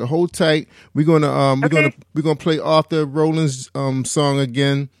answering the question. Hold tight. We're gonna play Arthur Roland's song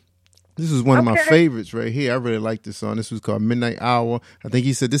again. This is one of my favorites right here. I really like this song. This was called Midnight Hour. I think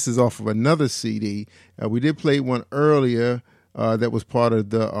he said this is off of another CD. We did play one earlier that was part of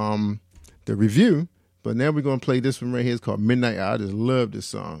the review, but now we're going to play this one right here. It's called Midnight Hour. I just love this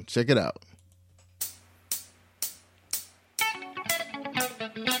song. Check it out.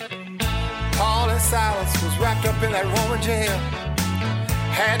 Paul and Silas was wrapped up in that Roman jail.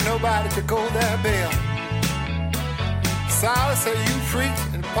 Had nobody to go their bail. Silas said, you preach,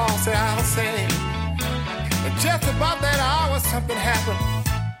 and Paul said, I'll sing. And just about that hour, something happened.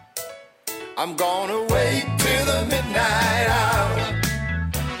 I'm gonna wait till the midnight hour,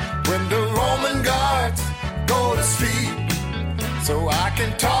 when the Roman guards go to sleep, so I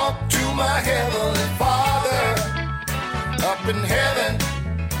can talk to my heavenly Father up in heaven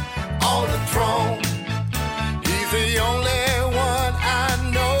on the throne. He's the only one I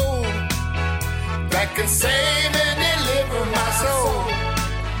know that can save and deliver my soul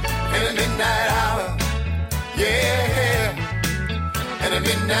in the midnight hour, yeah, in the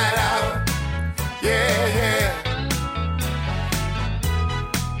midnight hour, yeah.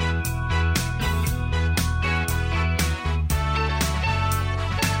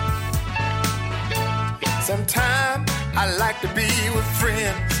 Sometimes I like to be with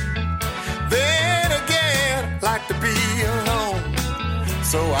friends, then again like to be alone,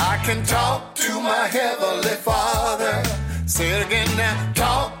 so I can talk to my heavenly Father. Say it again now.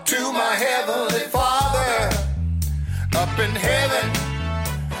 Talk to my heavenly Father up in heaven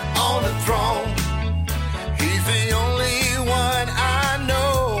on the throne. He's the only one I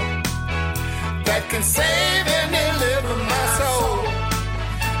know that can save and deliver my soul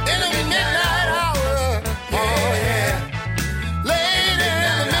in the midnight hour. Oh yeah, late in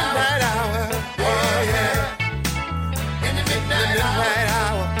the midnight hour. Oh yeah, in the midnight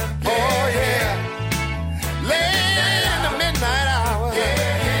hour. Oh yeah, late in the midnight hour.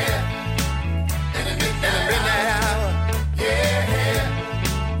 Yeah, in the midnight hour. Yeah,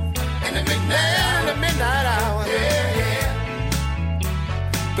 in the midnight hour. Yeah,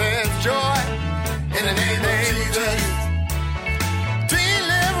 there's joy in the name of Jesus.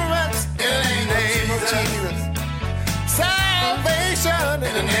 Deliverance in the name of Jesus. Salvation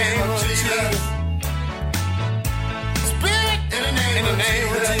in the name of Jesus. Spirit in the name of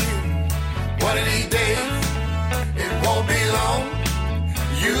Jesus. One of these days, it won't be long.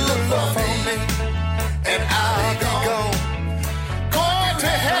 You'll love me, and I'll be gone. Going to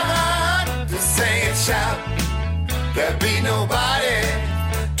heaven to sing and shout. There'll be nobody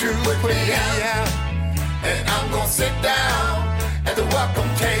to put me out. And I'm gonna sit down at the welcome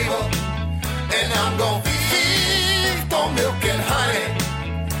table, and I'm gonna feast on milk and honey,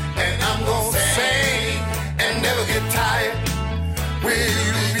 and I'm gonna sing and never get tired. Will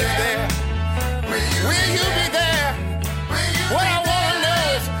you be there? Will you be there? What I wanna know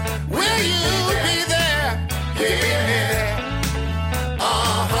is, will you be there? Give me there.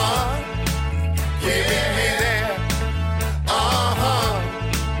 Give me there.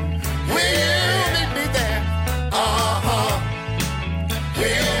 Will you be there? Will you be there?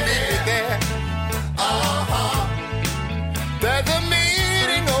 There's a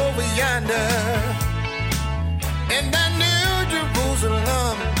meeting over yonder in that New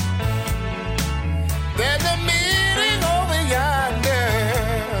Jerusalem. There's a meeting over yonder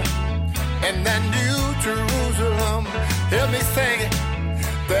in that New Jerusalem. Help me sing it.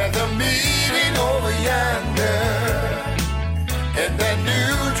 There's a meeting over yonder in that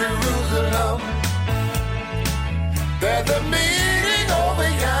New Jerusalem. There's a meeting over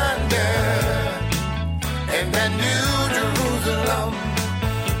yonder in that New Jerusalem.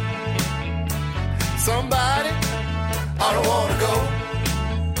 Somebody ought to wanna go.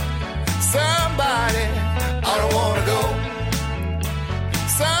 Somebody ought to wanna go.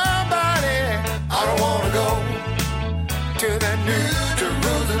 Somebody ought to wanna go to that New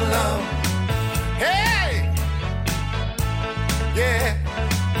Jerusalem. Hey, yeah.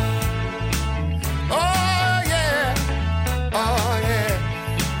 Oh yeah.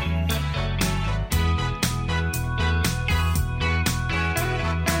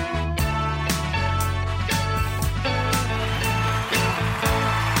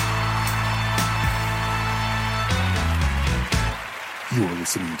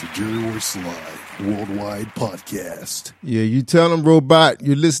 listening to Jerry Royce Live Worldwide Podcast. Yeah, you tell him, Robot,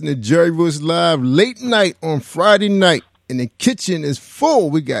 you're listening to Jerry Royce Live late night on Friday night. And the kitchen is full.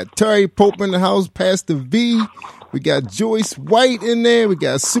 We got Terry Pope in the house, Pastor V. We got Joyce White in there. We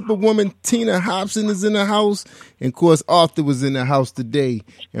got Superwoman Tina Hobson is in the house. And, of course, Arthur was in the house today.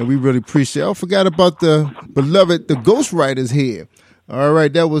 And we really appreciate it. I forgot about the beloved, the Ghostwriters here. All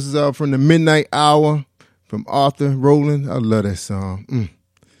right, that was from the Midnight Hour from Arthur Rowland. I love that song.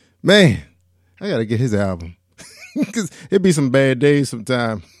 Man, I got to get his album. Because it be some bad days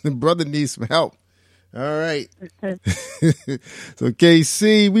sometimes. The brother needs some help. All right. So,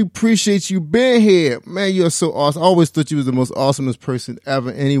 KC, we appreciate you being here. Man, you're so awesome. I always thought you was the most awesomest person ever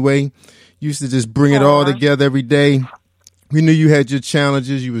anyway. You used to just bring it all together every day. We knew you had your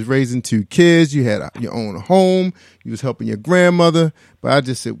challenges. You was raising 2 kids. You had your own home. You was helping your grandmother. But I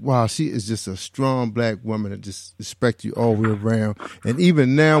just said, wow, she is just a strong black woman that just respect you all the way around. And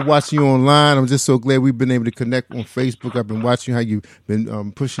even now, watching you online, I'm just so glad we've been able to connect on Facebook. I've been watching how you've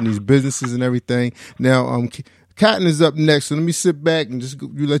been pushing these businesses and everything. Now, Cotton is up next, so let me sit back and just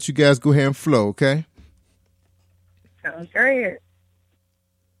let you guys go ahead and flow, okay? Sounds great.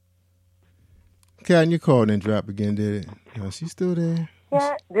 Cotton, your call didn't drop again, did it? No, she's still there.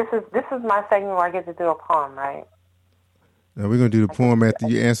 Yeah, this is my segment where I get to do a poem, right? Now we're gonna do the poem after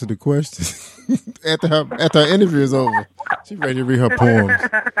you answer the question. after her interview is over, she's ready to read her poems.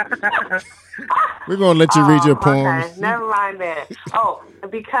 We're gonna let you read your poems. Okay, never mind that. Oh,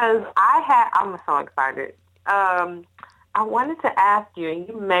 because I'm so excited. I wanted to ask you, and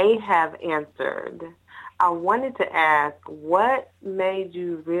you may have answered. I wanted to ask, what made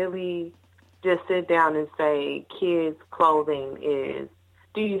you really just sit down and say kids' clothing is?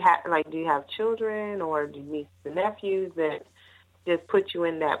 Do you have children or do you nieces and nephews that just put you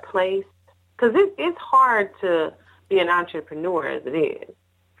in that place? Because it's hard to be an entrepreneur as it is.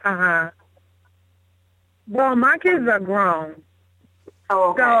 Well, my kids are grown.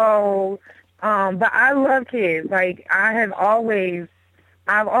 Oh, okay. So, but I love kids. Like I've always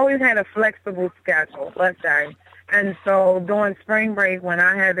had a flexible schedule, let's say. And so during spring break, when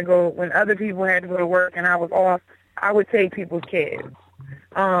other people had to go to work and I was off, I would take people's kids.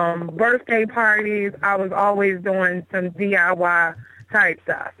 Birthday parties, I was always doing some DIY type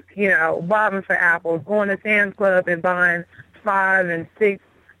stuff, bobbing for apples, going to Sam's Club and buying 5 and 6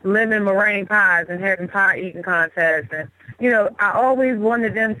 lemon meringue pies and having pie eating contests. And, I always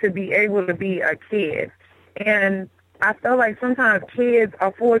wanted them to be able to be a kid. And I feel like sometimes kids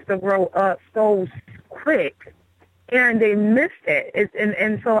are forced to grow up so quick and they missed it.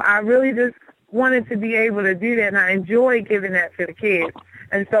 And so I really just wanted to be able to do that, and I enjoy giving that to the kids.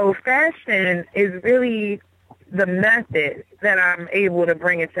 And so fashion is really the method that I'm able to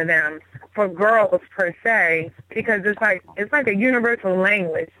bring it to them for girls per se, because it's like a universal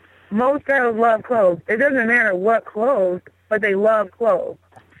language. Most girls love clothes. It doesn't matter what clothes, but they love clothes.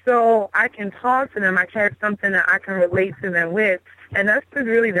 So I can talk to them. I have something that I can relate to them with, and that's just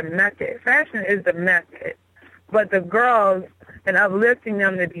really the method. Fashion is the method. But the girls, and uplifting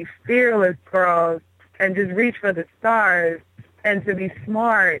them to be fearless girls and just reach for the stars and to be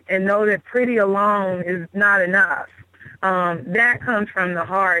smart and know that pretty alone is not enough. That comes from the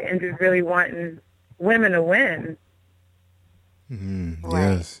heart and just really wanting women to win. Mm-hmm. Right,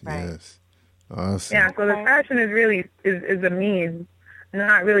 yes, right. yes. Awesome. Yeah, so the fashion is really is a means,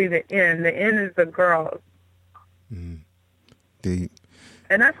 not really the end. The end is the girls. Mm-hmm. Deep.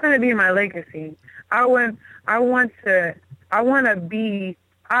 And that's going to be my legacy. When I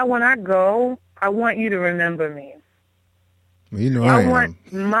go, I want you to remember me. Well, I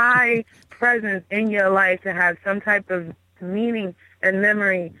want my presence in your life to have some type of meaning and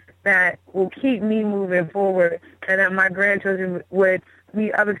memory that will keep me moving forward, and that my grandchildren would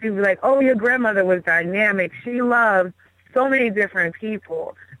meet other people like, oh, your grandmother was dynamic. She loved so many different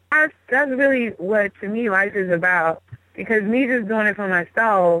people. That's really what, to me, life is about, because me just doing it for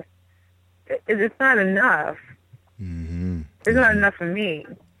myself, it's not enough. Mm-hmm. It's not enough for me,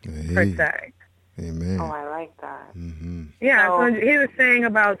 per se. Amen. Oh, I like that. Mm-hmm. Yeah, so he was saying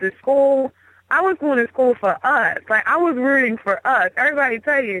about the school. I was going to school for us. Like, I was rooting for us. Everybody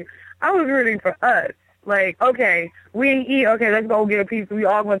tell you, I was rooting for us. Like, okay, we ain't eat. Okay, let's go get a pizza. We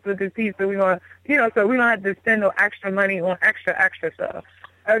all going to split this pizza. We're going to, so we don't have to spend no extra money on extra stuff.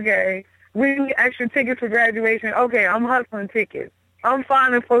 Okay, we need extra tickets for graduation. Okay, I'm hustling tickets. I'm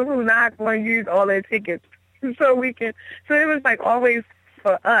finding folks who's not going to use all their tickets so we can. So it was like always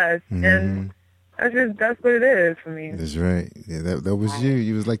for us, and that's what it is for me. That's right. Yeah, that was you.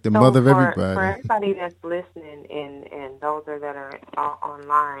 You was like the mother of everybody. For everybody that's listening and those that are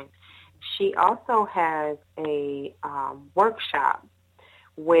online, she also has a workshop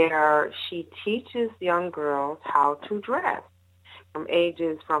where she teaches young girls how to dress from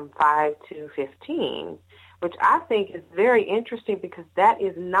ages from 5 to 15, which I think is very interesting because that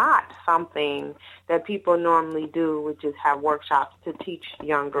is not something that people normally do, which is have workshops to teach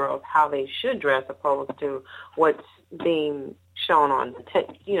young girls how they should dress, opposed to what's being shown on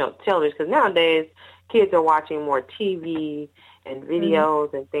television. Because nowadays kids are watching more TV and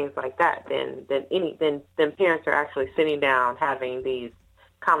videos and things like that than parents are actually sitting down having these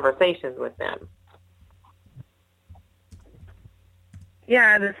conversations with them.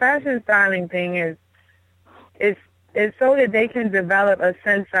 Yeah, the fashion styling thing is so that they can develop a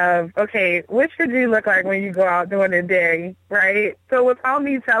sense of, okay, what should you look like when you go out during the day, right? So without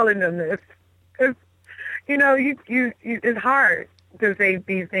me telling them this, because, it's hard to say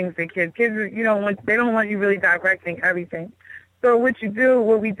these things to kids. Kids, they don't want you really directing everything. So what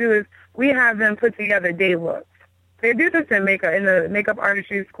we do is we have them put together day looks. They do this in the makeup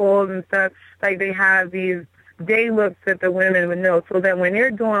artistry schools and stuff. Like, they have these day looks that the women would know, so that when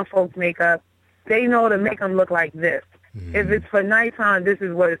they're doing folks' makeup, they know to make them look like this. Mm-hmm. If it's for nighttime, this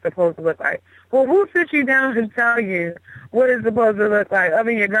is what it's supposed to look like. Well, who sits you down and tell you what it's supposed to look like? Other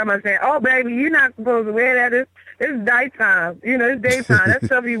than your grandma saying, "Oh, baby, you're not supposed to wear that. It's nighttime. It's daytime. That's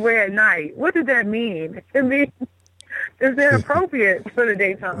stuff you wear at night." What does that mean? It means it's inappropriate for the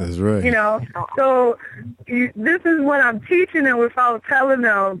daytime. That's right. So this is what I'm teaching them without telling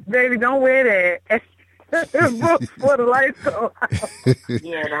them, "Baby, don't wear that." Before the lights go out.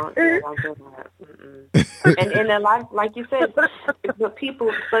 Yeah, don't do that. And then, like you said,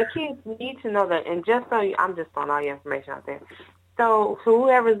 the kids need to know that. And just so I'm just throwing all your information out there. So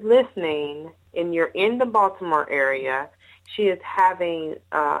whoever's listening, and you're in the Baltimore area, Kenya's having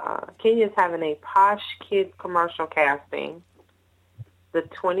a Posh Kids commercial casting the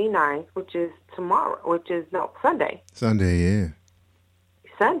 29th, which is Sunday. Sunday, yeah.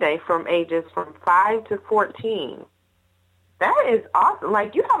 Sunday, from ages from 5 to 14. That is awesome.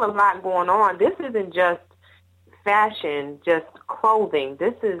 Like, you have a lot going on. This isn't just fashion, just clothing.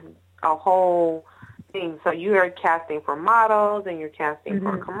 This is a whole thing. So you are casting for models, and you're casting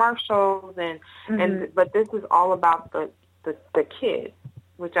for commercials, but this is all about the kids,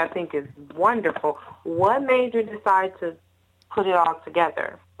 which I think is wonderful. What made you decide to put it all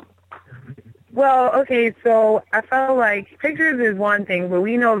together? Well, okay, so I felt like pictures is one thing, but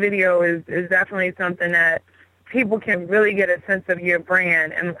we know video is definitely something that people can really get a sense of your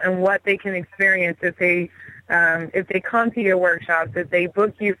brand and what they can experience if they come to your workshops, if they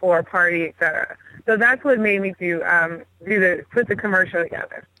book you for a party, etc. So that's what made me put the commercial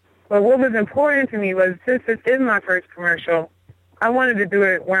together. But what was important to me was, since this is my first commercial, I wanted to do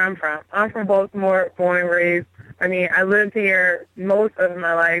it where I'm from. I'm from Baltimore, born and raised. I mean, I lived here most of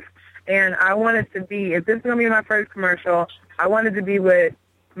my life. And I wanted to be, if this is going to be my first commercial, I wanted to be with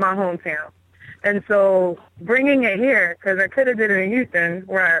my hometown. And so bringing it here, because I could have did it in Houston,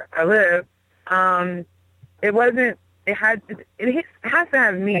 where I live, it has to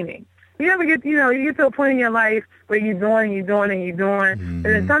have meaning. You ever get, you get to a point in your life where you're doing, and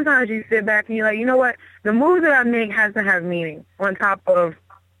then sometimes you sit back and you're like, you know what, the move that I make has to have meaning on top of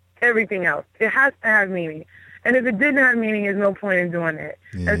everything else. It has to have meaning. And if it didn't have meaning, there's no point in doing it.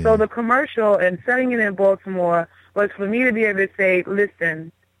 Yeah. And so the commercial and setting it in Baltimore was for me to be able to say,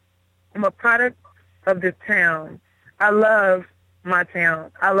 listen, I'm a product of this town. I love my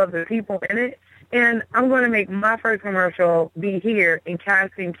town. I love the people in it. And I'm going to make my first commercial be here in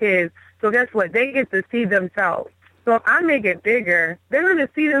casting kids. So guess what? They get to see themselves. So if I make it bigger, they're going to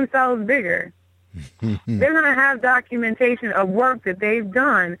see themselves bigger. They're going to have documentation of work that they've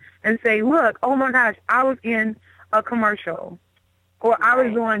done and say, look, oh my gosh, I was in a commercial, or I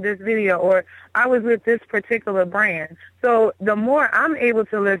was doing this video, or I was with this particular brand. So the more I'm able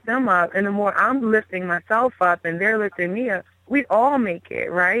to lift them up, and the more I'm lifting myself up and they're lifting me up, we all make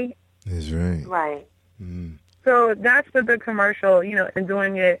it, right? That's right. Right. So that's what the commercial, and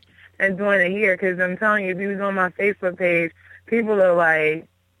doing it here, because I'm telling you, if you was on my Facebook page, people are like,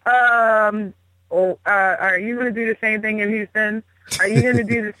 are you going to do the same thing in Houston? Are you going to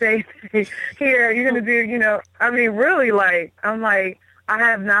do the same thing here? Are you going to do, really, I'm like, I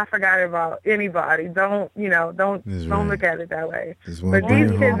have not forgotten about anybody. Don't look at it that way. But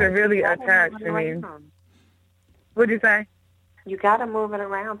these kids are really attached to me. What'd you say? You got to move it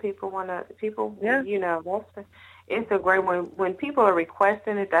around. It's a great one. When people are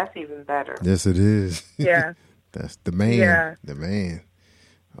requesting it, that's even better. Yes, it is. Yeah. That's the man. Yeah. The man.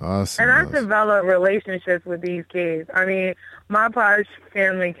 Awesome. And I've developed relationships with these kids. I mean, my Posh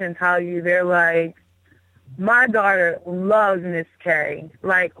family can tell you, they're like, my daughter loves Miss K.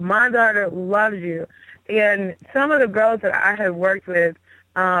 Like, my daughter loves you. And some of the girls that I have worked with,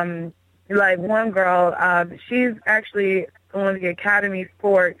 Like one girl, she's actually on the Academy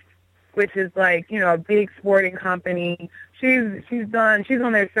Sports, which is like, you know, a big sporting company. She's on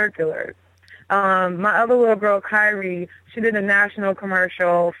their circulars. My other little girl, Kyrie, she did a national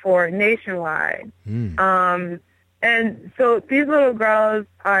commercial for Nationwide. And so these little girls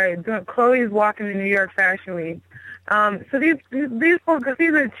are doing, Chloe's walking the New York Fashion Week. So these folks,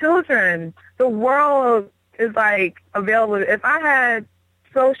 these are children. The world is like available. If I had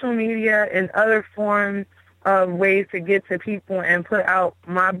social media and other forms of ways to get to people and put out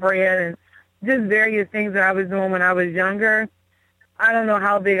my brand and just various things that I was doing when I was younger, I don't know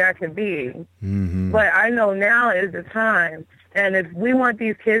how big I could be. But I know now is the time. And if we want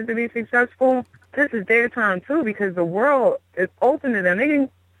these kids to be successful, this is their time too, because the world is open to them.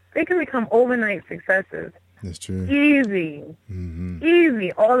 They can become overnight successes. That's true. Easy.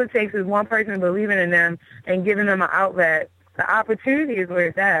 Easy. All it takes is one person believing in them and giving them an outlet. The opportunity is where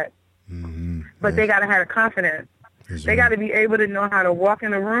it's at. But they got to have confidence. They got to be able to know how to walk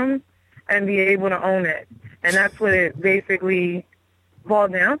in a room and be able to own it. And that's what it basically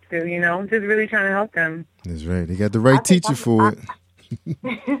boiled down to, you know, just really trying to help them. That's right. They got the right teacher for it.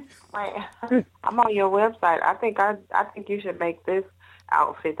 I'm on your website. I think you should make this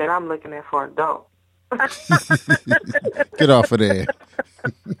outfit that I'm looking at for adults. Get off of there.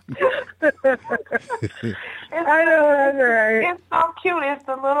 I know, that's right. It's so cute. It's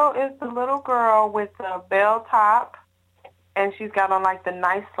the little girl with the bell top, and she's got on like the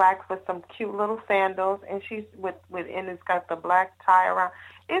nice slacks with some cute little sandals, and she's and it's got the black tie around.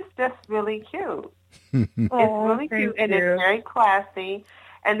 It's just really cute. It's really cute, and it's very classy.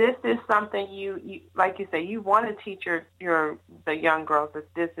 And this is something you like you say, you want to teach the young girls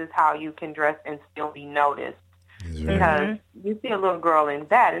that this is how you can dress and still be noticed. Because you see a little girl in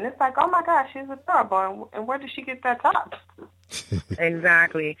that, and it's like, oh my gosh, she's adorable, and where did she get that top?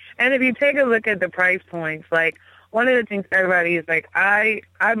 Exactly. And if you take a look at the price points, like one of the things everybody is like, I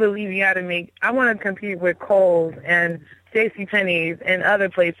believe you got to I want to compete with Kohl's and JCPenney's and other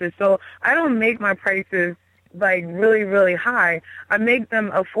places, so I don't make my prices like really, really high. I make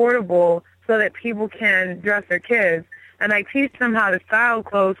them affordable so that people can dress their kids. And I teach them how to style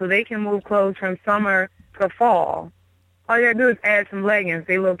clothes so they can move clothes from summer to fall. All you got to do is add some leggings.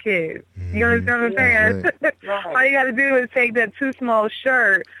 They little kids. You understand what I'm saying? Right. All you got to do is take that too small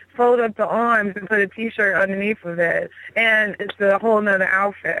shirt, fold up the arms, and put a T-shirt underneath of it. And it's a whole nother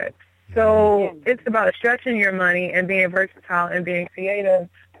outfit. So it's about stretching your money and being versatile and being creative.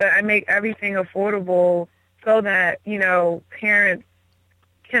 But I make everything affordable so that, you know, parents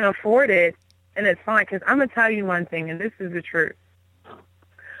can afford it, and it's fine. Because I'm going to tell you one thing, and this is the truth.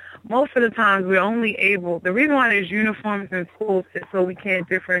 Most of the times we're only able, the reason why there's uniforms in schools is so we can't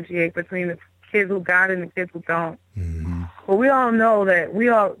differentiate between the kids who got it and the kids who don't. But we all know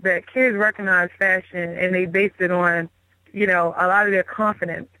that kids recognize fashion, and they base it on, you know, a lot of their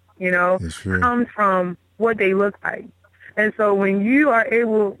confidence, you know, comes from what they look like. And so when you are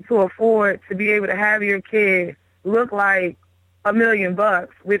able to afford to be able to have your kid look like $1 million,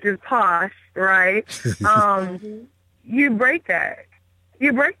 which is posh, right? You break that.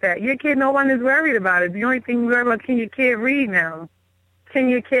 You break that. Your kid, no one is worried about it. The only thing you worry about, can your kid read now? Can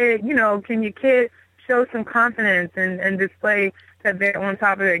your kid show some confidence and display that they're on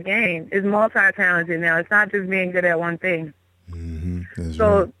top of their game? It's multi-talented now. It's not just being good at one thing.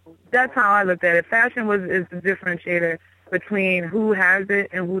 That's how I looked at it. Fashion is the differentiator between who has it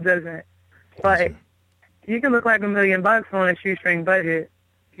and who doesn't. But you can look like $1 million on a shoestring budget.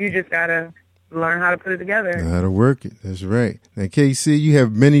 You just gotta learn how to put it together. Know how to work it. That's right. Now, KC, you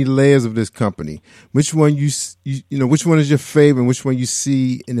have many layers of this company. Which one which one is your favorite, and which one you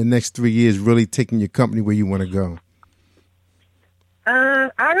see in the next 3 years really taking your company where you want to go?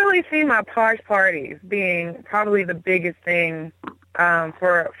 I really see my Posh parties being probably the biggest thing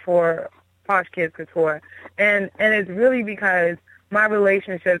for Posh Kids Couture. And it's really because my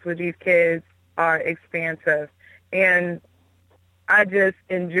relationships with these kids are expansive. And I just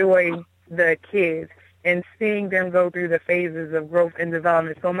enjoy the kids and seeing them go through the phases of growth and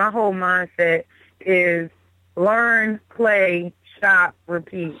development. So my whole mindset is learn, play, shop,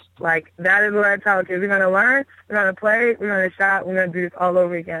 repeat. Like, that is what I tell kids. We're going to learn, we're going to play, we're going to shop, we're going to do this all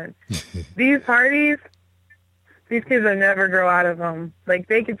over again. These parties, these kids will never grow out of them. Like,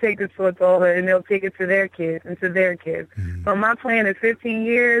 they can take this torch over and they'll take it to their kids and to their kids. So my plan is 15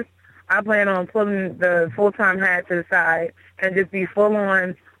 years. I plan on putting the full-time hat to the side and just be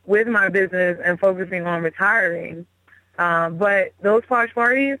full-on with my business and focusing on retiring. But those Posh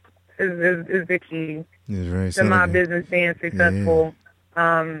parties is the key to my business being successful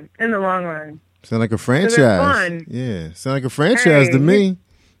in the long run. Sound like a franchise. Fun. Yeah, sound like a franchise to me.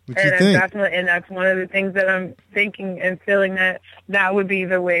 What you think? That's one of the things that I'm thinking and feeling that would be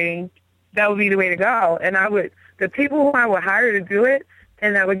the way. That would be the way to go. And the people who I would hire to do it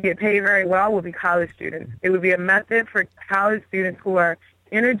and that would get paid very well would be college students. It would be a method for college students who are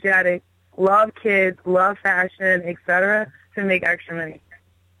energetic, love kids, love fashion, etc., to make extra money.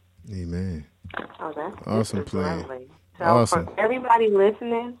 Amen. Oh, that's awesome plan. Lovely. So awesome. For everybody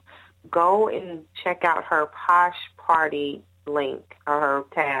listening, go and check out her Posh Party link or her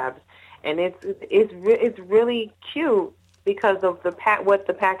tabs, and it's really cute because of what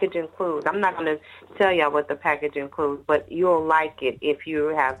the package includes. I'm not going to tell y'all what the package includes, but you'll like it if you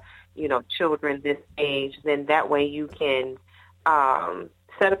have children this age. Then that way you can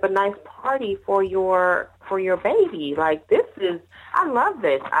set up a nice party for your baby. Like I love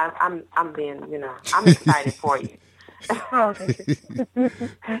this. I'm being I'm excited for you. Oh, thank you.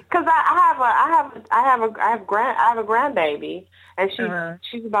 Because I have a grandbaby, and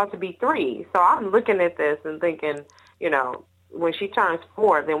she's about to be 3. So I'm looking at this and thinking, when she turns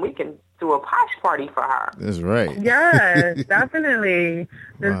 4, then we can do a posh party for her. That's right. Yes, definitely.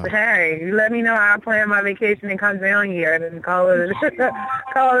 Wow. Hey, you let me know how I plan my vacation and come down here and call it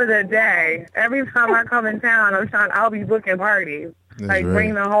a day. Every time I come in town, I'll be booking parties. That's like right.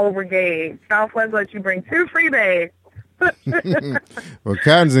 Bring the whole brigade. Southwest lets you bring 2 free bags. Well,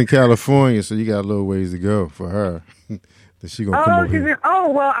 Cotton's in California, so you got a little ways to go for her. That she gonna come over here.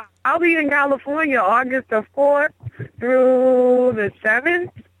 Well, I'll be in California August the 4th through the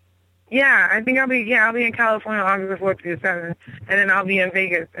 7th. Yeah, I think I'll be in California August the 4th through the 7th, and then I'll be in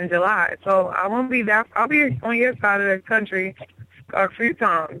Vegas in July. So I won't be that. I'll be on your side of the country a few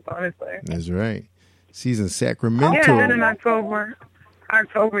times, honestly. That's right. She's in Sacramento. Yeah, and then in October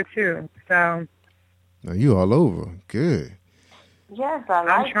too. So. Oh, you all over. Good. Yes,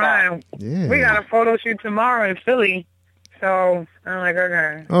 I'm trying. Yeah. We got a photo shoot tomorrow in Philly. So I'm like,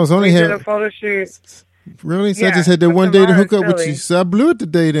 okay. Oh, it's only we had did a photo shoot. Really? So Yeah, I just had that for one day to tomorrow hook up in with Philly. you. So I blew it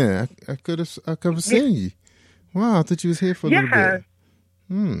today then. I could have seen you. Wow, I thought you was here for a little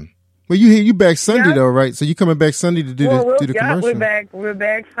bit. Well, you back Sunday though, right? So you coming back Sunday to do the commercial? We're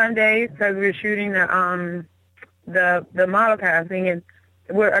back Sundays because we're shooting the model casting and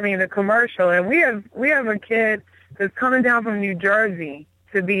the commercial, and we have a kid that's coming down from New Jersey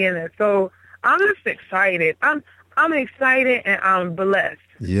to be in it. So I'm just excited. I'm excited and I'm blessed.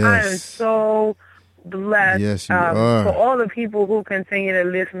 Yes. I am so blessed. Yes, you are. For all the people who continue to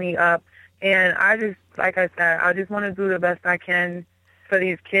lift me up, and I just, like I said, I just want to do the best I can for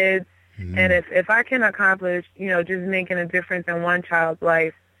these kids. Mm-hmm. And if I can accomplish, just making a difference in one child's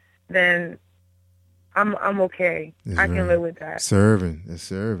life, then I'm okay. That's I can right. live with that.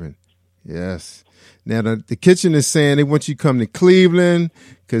 Serving. Yes. Now the kitchen is saying they want you to come to Cleveland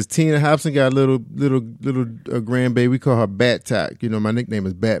because Tina Hobson got a little grandbaby. We call her Bat Tot. My nickname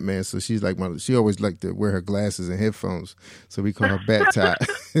is Batman, so she's like she always liked to wear her glasses and headphones, so we call her Bat Tot.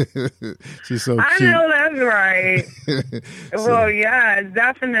 She's so cute. I know that's right. Well, yeah,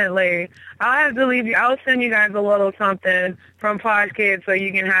 definitely. I'll have to leave you. I'll send you guys a little something from Posh Kids so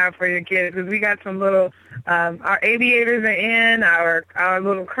you can have for your kids because we got some little. Our aviators are in. Our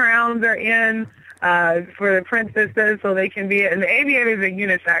little crowns are in. For the princesses, so they can be, and the aviators are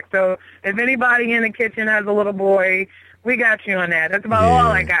unisex. So if anybody in the kitchen has a little boy, we got you on that. That's about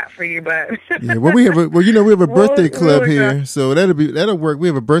all I got for you, but yeah. Well, we have a birthday club here, so that'll work. We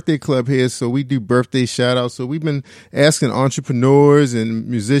have a birthday club here, so we do birthday shout outs. So we've been asking entrepreneurs and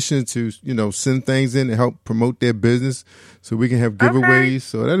musicians to send things in to help promote their business, so we can have giveaways. Okay.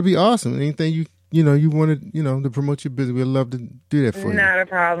 So that'll be awesome. Anything you wanted, to promote your business, we'd love to do that for you. Not a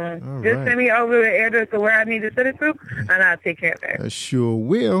problem. All Just right. send me over the address to where I need to send it to, and I'll take care of that. I sure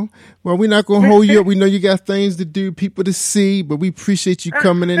will. Well, we're not going to hold you up. We know you got things to do, people to see, but we appreciate you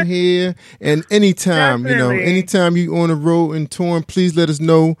coming in here. And anytime, anytime you on the road and touring, please let us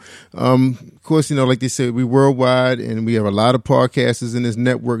know. Of course, like they said, we worldwide, and we have a lot of podcasters in this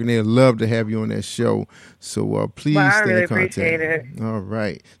network, and they'd love to have you on that show. So please stay in contact. Appreciate it. All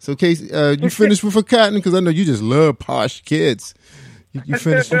right. So, Casey, you finished with her, Cotton? Because I know you just love Posh Kids. You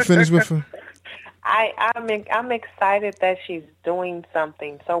finished with her? I'm excited that she's doing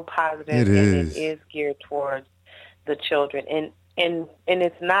something so positive, It is. And it is geared towards the children, and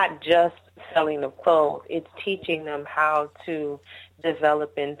it's not just selling of clothes; it's teaching them how to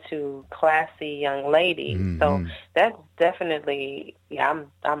develop into classy young ladies. Mm-hmm. So that's definitely,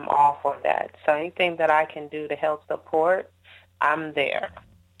 I'm all for that. So anything that I can do to help support, I'm there.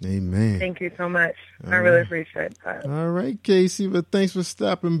 Amen. Thank you so much. I really appreciate that. All right, Casey. Well, thanks for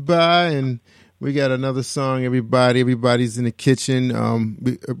stopping by, and We got another song, everybody. Everybody's in the kitchen.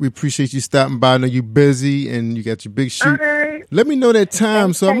 We appreciate you stopping by. I know you're busy and you got your big shoot. Okay. Let me know that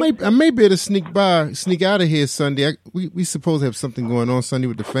time, so I may be able to sneak out of here Sunday. We supposed to have something going on Sunday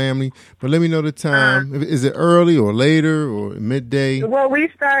with the family, but let me know the time. Is it early or later or midday? Well, we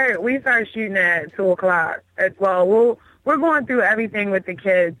start shooting at 2:00 as well. We're going through everything with the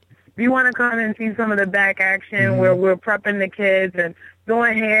kids. If you want to come and see some of the back action where we're prepping the kids and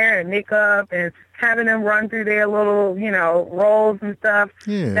doing hair and makeup and having them run through their little, roles and stuff,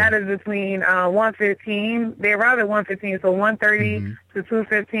 that is between 1:15. They arrive at 1:15, so 1:30 to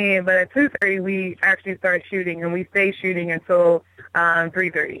 2:15. But at 2:30, we actually start shooting, and we stay shooting until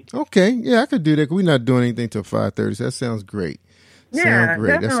 3:30. Okay, yeah, I could do that. We're not doing anything till 5:30. So that sounds great. Yeah,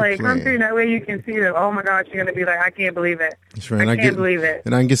 definitely. Come through. That way you can see that, oh, my gosh, you're going to be like, I can't believe it. That's right. I can't believe it.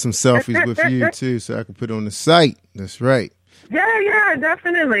 And I can get some selfies with you, too, so I can put it on the site. That's right. Yeah,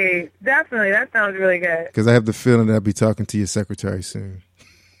 definitely. Definitely. That sounds really good. Because I have the feeling that I'll be talking to your secretary soon.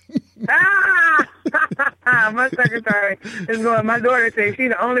 My secretary is going. My daughter says she's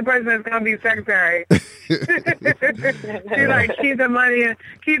the only person that's going to be secretary. She's like, keep the money in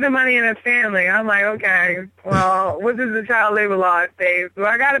the family. I'm like, okay, well, what does the child labor law say? Do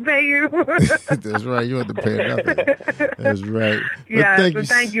I got to pay you? That's right. You have to pay nothing. That's right. Yeah.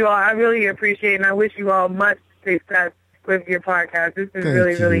 Thank you all. I really appreciate it, and I wish you all much success with your podcast. This is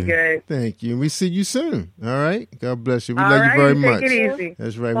really good. Thank you. And we see you soon. All right. God bless you. We love you very much. Take it easy.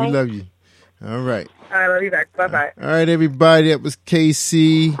 That's right. We love you. All right. I love you back. Bye-bye. All right, everybody. That was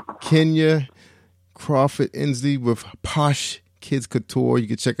KC, Kenya Crawford Inslee with Posh Kids Couture. You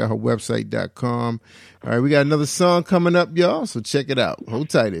can check out her website.com. All right, we got another song coming up, y'all, so check it out. Hold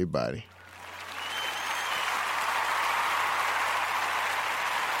tight, everybody.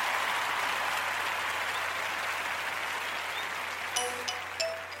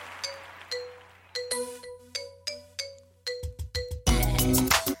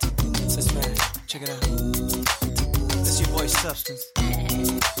 Check it out. That's your boy Substance.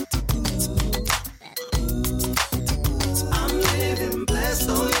 I'm living blessed,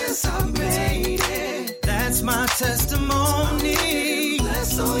 oh yes, I've made it. That's my testimony.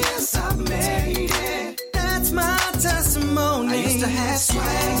 Blessed, oh yes, I've made it. That's my testimony. I used to have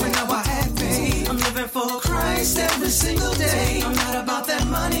swag, but now I have faith. I'm living for Christ every single day. I'm not about that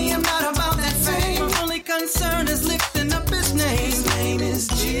money, I'm not about that fame. My only concern is lifting up His name. His name is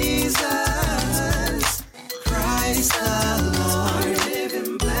Jesus. Christ the Lord. I'm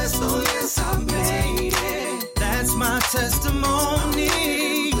living blessed, oh yes, I've made it. That's my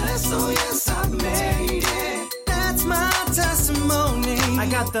testimony. Blessed, oh yes, I've made it. That's my testimony. I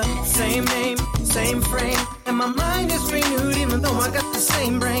got the same name, same frame, and my mind is renewed even though I got the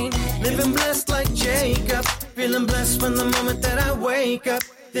same brain. Living blessed like Jacob, feeling blessed from the moment that I wake up.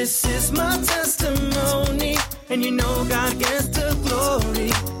 This is my testimony, and you know God gets the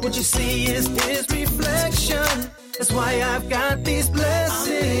glory. What you see is His reflection. That's why I've got these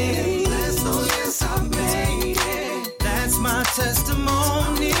blessings. Blessed, oh yes, I've made it. That's my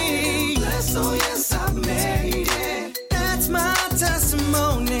testimony. Blessed, oh yes, I've made it. That's my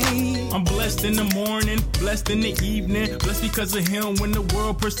testimony. I'm blessed in the morning, blessed in the evening, blessed because of Him when the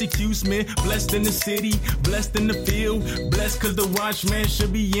world persecutes me. Blessed in the city, blessed in the field, blessed because the watchman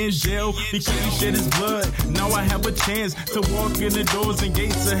should be in jail because he shed his blood. Now I have a chance to walk in the doors and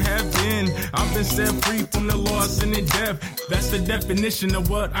gates of heaven. I've been set free from the loss and the death. That's the definition of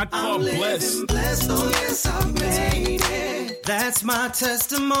what I call blessed. Blessed, oh yes, I've made it. That's my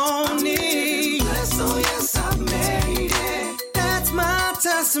testimony. Blessed, oh yes, I've made it. That's my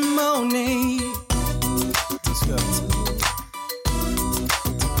testimony. Let's go.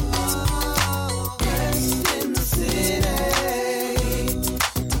 Blessed in the city.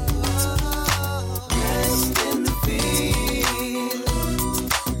 Blessed in the field.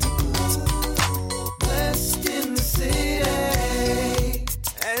 Blessed in the city.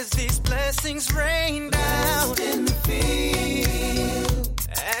 As these blessings rain down in the field.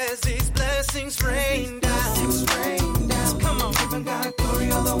 As these blessings rain down. Come on, giving God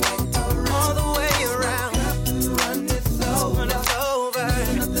glory all the way around. Run it over.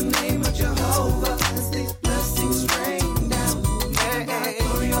 Lifting up the name of Jehovah. As these blessings rain down. Giving God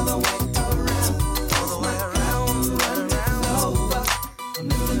glory all the way around. Run it over. I'm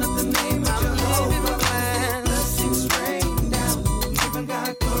lifting up the name of Jehovah. As these blessings rain down. Giving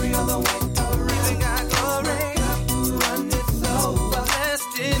God glory all the way around. Giving God glory. Run it over.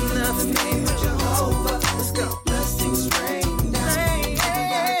 Blessed in the name of Jehovah. Let's go. Blessings rain down.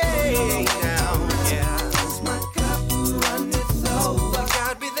 Rain down. Yeah. That's my cup. Run it over.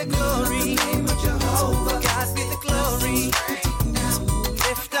 God be the glory. Name of Jehovah. God be the glory.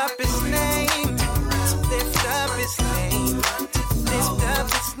 Lift up His name.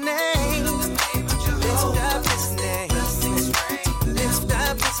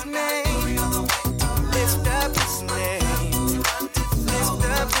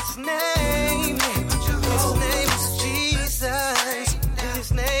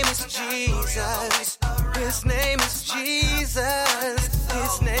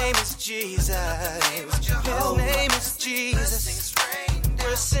 Jesus. His name is Jesus.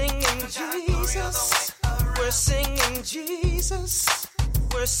 We're singing Jesus. We're singing Jesus.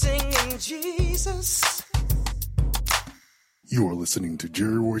 We're singing Jesus. You are listening to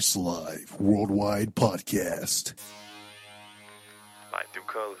Jerry Royce Live Worldwide Podcast. Light through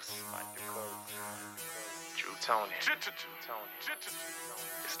colors. True Tony.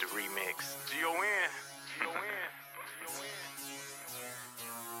 It's the remix. G-O-N.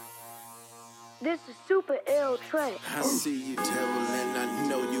 This is Super L Trey. I see you, devil, and I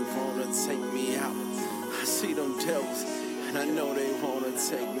know you wanna take me out. I see them devils, and I know they wanna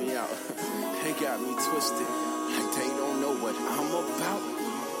take me out. They got me twisted, like they don't know what I'm about.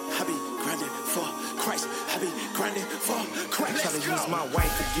 I be grinding for Christ. I be grinding for Christ. Try to use my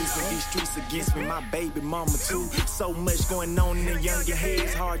wife against me, these streets against me, my baby mama too. So much going on in the younger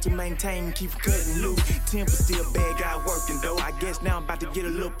heads, hard to maintain, keep cutting loose. Temper still bad, guy working though. I guess now I'm about to get a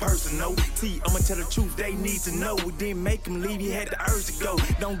little personal. I'ma tell the truth, they need to know. We didn't make him leave, he had the urge to go.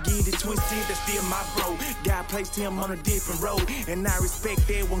 Don't get it twisted, that's still my bro. God placed him on a different road, and I respect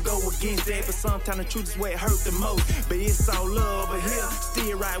that, won't go against that. But sometimes the truth is where it hurt the most. But it's all love over here,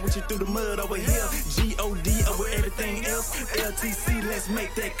 still ride with you through the mud over here. G-O-D over everything else. LTC, let's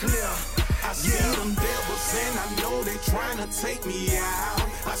make that clear. I see them devils and I know they tryna take me out.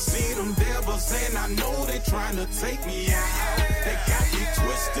 I see them devils and I know they tryna take me out. They got me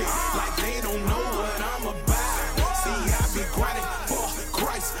twisted like they don't know what I'm about. See, I be grinding for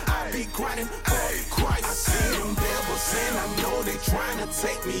Christ. I be grinding for Christ. I see them devils and I know they tryna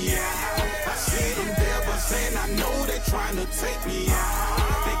take me out. I see them devils and I know they tryna take me out.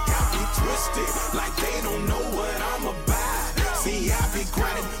 They got me twisted like they don't know what I'm about. See, I be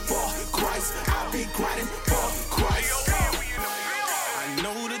grinding for Christ. I be grinding for Christ. I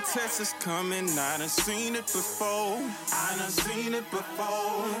know the test is coming, I done seen it before.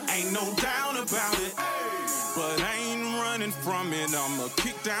 Ain't no doubt about it, but I ain't running from it. I'ma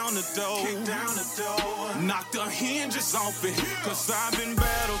kick down the door. Knock the hinges off it, cause I've been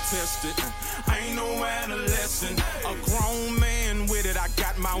battle tested. I ain't no adolescent, a grown man with it. I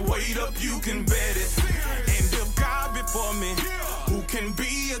got my weight up, you can bet it. And if God before me, who can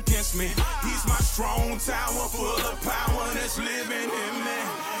be against me? He's my strong tower full of power that's living in me.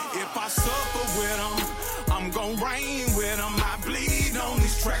 If I suffer with him, I'm gon' reign with him. I bleed on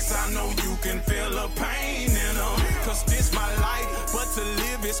these tracks, I know you can feel the pain in them. Cause this my life, but to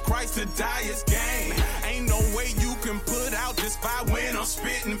live is Christ, to die is gain. Ain't no way you can put out this fire when I'm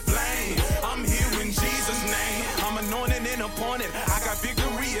spitting flame. I'm here in Jesus' name, I'm anointed and appointed. I got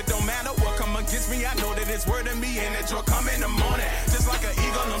victory, it don't matter what come against me. I know that it's word in me and that you'll come in the morning. Just like an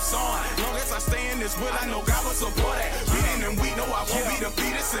eagle, I'm soaring. Long as I stay in this will, I know God will support it. Beating and weak, know I won't be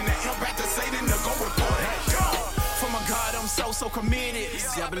defeated. Send the impact to Satan to go report it. For my God, I'm so committed.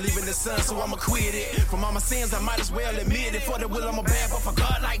 See, I believe in the Son, so I'ma quit it. From all my sins, I might as well admit it. For the will, I'm a bad, but for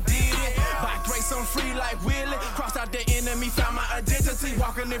God, like did it. By grace, I'm free like Willie. Crossed out the enemy, found my identity.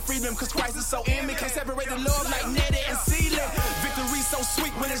 Walking in freedom, cause Christ is so in me. Can't separate the Lord like Nettie and Celia. Victory so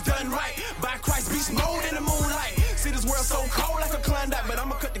sweet when it's done right. By Christ, beast mode in the moonlight. See this world so cold like a Klondike, but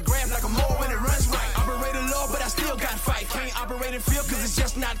I'ma cut the grass like a mole when it runs right. Operate the Lord, but I still got fight. Can't operate in fear, cause it's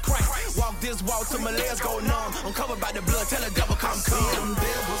just not Christ. Walk this walk till my legs go numb. I'm covered by the blood, tell the devil come. I see them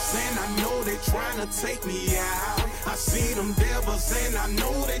devils and I know they tryna take me out. I see them devils and I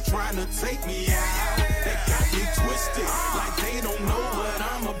know they tryna take me out. They got me twisted like they don't know what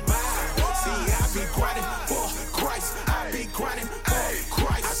I'm about. See, I be grinding for Christ. I be grinding for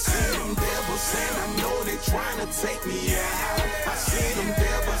Christ. I see them devils and I know they tryna take me out. I see them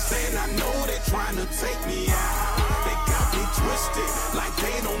devils and I know they tryna take me out. They got me twisted like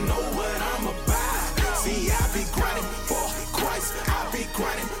they don't know what I'm about. See, I be grinding for Christ. I be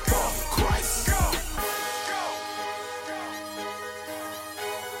grinding for Christ.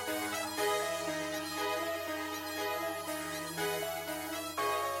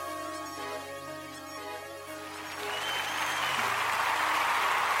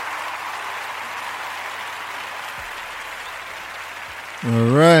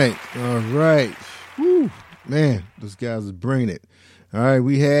 All right. Woo. Man, those guys are bringing it. All right,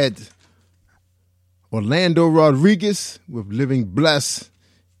 we had Orlando Rodriguez with Living Blessed.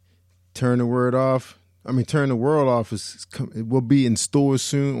 Turn the World Off. It will be in stores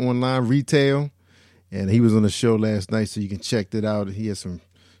soon, online retail. And he was on the show last night, so you can check that out. He has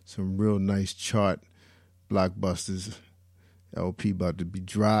some real nice chart blockbusters. LP about to be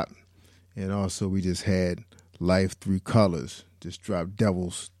dropped. And also we just had Life Through Colors. Just dropped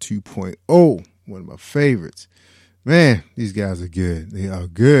Devils 2.0, one of my favorites. Man, these guys are good. They are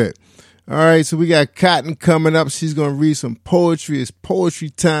good. All right, so we got Cotton coming up. She's going to read some poetry. It's poetry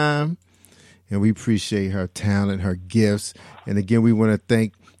time. And we appreciate her talent, her gifts. And again, we want to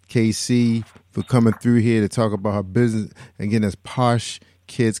thank KC for coming through here to talk about her business. Again, that's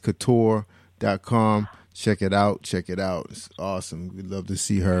poshkidscouture.com. Check it out. It's awesome. We'd love to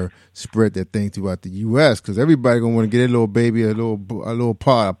see her spread that thing throughout the U.S. because everybody going to want to get their little baby a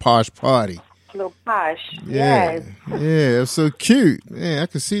posh party. A little posh. Yeah. Yes. Yeah, it's so cute. Man, I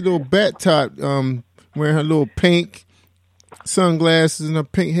can see little Bat Tot wearing her little pink sunglasses and her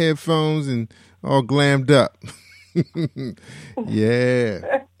pink headphones and all glammed up.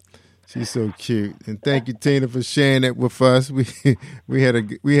 Yeah. She's so cute. And thank you, Tina, for sharing that with us. We had a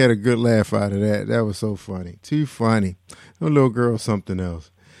good laugh out of that. That was so funny. Too funny. A little girl, something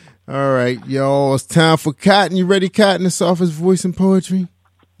else. All right, y'all. It's time for Cotton. You ready, Cotton? The softest voice in poetry.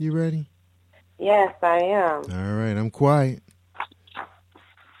 You ready? Yes, I am. All right, I'm quiet.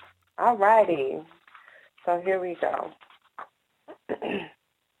 All righty. So here we go.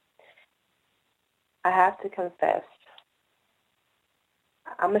 I have to confess,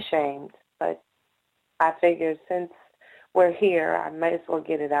 I'm ashamed, but I figured since we're here, I might as well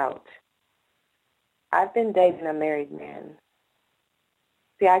get it out. I've been dating a married man.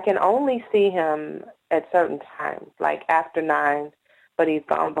 See, I can only see him at certain times, like after 9, but he's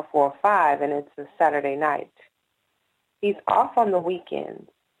gone before 5, and it's a Saturday night. He's off on the weekends.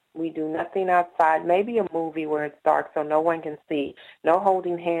 We do nothing outside, maybe a movie where it's dark so no one can see. No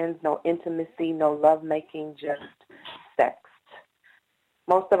holding hands, no intimacy, no lovemaking, just sex.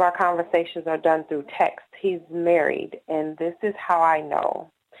 Most of our conversations are done through text. He's married, and this is how I know.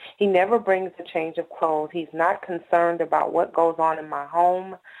 He never brings a change of clothes. He's not concerned about what goes on in my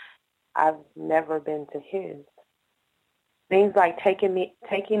home. I've never been to his. Things like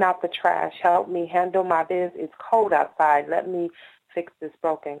taking out the trash, help me handle my biz. It's cold outside. Let me fix this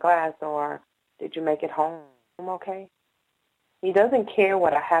broken glass, or did you make it home okay? He doesn't care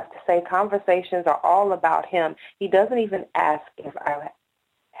what I have to say. Conversations are all about him. He doesn't even ask if I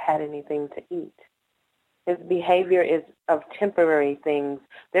had anything to eat. His behavior is of temporary things.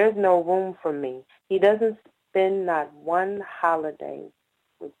 There's no room for me. He doesn't spend not one holiday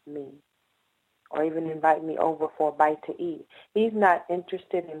with me or even invite me over for a bite to eat. He's not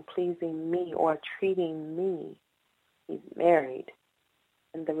interested in pleasing me or treating me. He's married.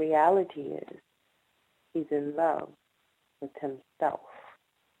 And the reality is he's in love with himself.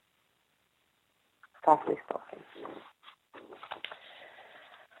 Softly spoken.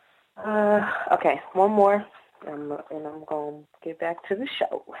 Okay, one more, and I'm going to get back to the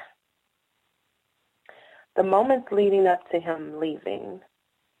show. The moments leading up to him leaving,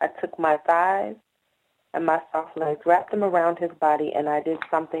 I took my thighs and my soft legs, wrapped them around his body, and I did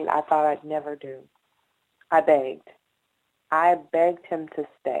something I thought I'd never do. I begged. I begged him to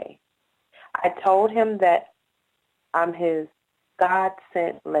stay. I told him that I'm his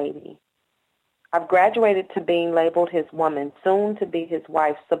God-sent lady. I've graduated to being labeled his woman, soon to be his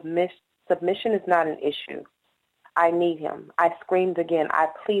wife. Submission is not an issue. I need him. I screamed again. I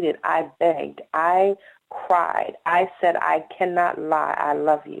pleaded. I begged. I cried. I said, I cannot lie. I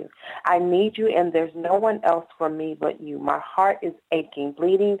love you. I need you, and there's no one else for me but you. My heart is aching,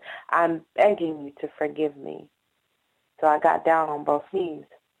 bleeding. I'm begging you to forgive me. So I got down on both knees,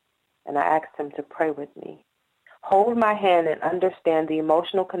 and I asked him to pray with me. Hold my hand and understand the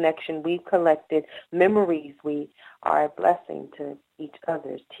emotional connection we've collected, memories we are a blessing to each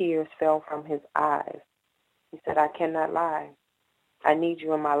other's. Tears fell from his eyes. He said, I cannot lie. I need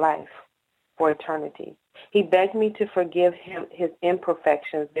you in my life for eternity. He begged me to forgive him his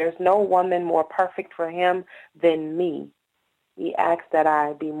imperfections. There's no woman more perfect for him than me. He asked that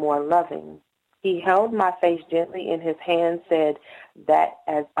I be more loving. He held my face gently in his hand, said that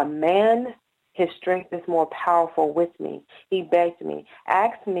as a man, his strength is more powerful with me. He begged me,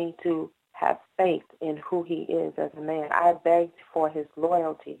 asked me to have faith in who he is as a man. I begged for his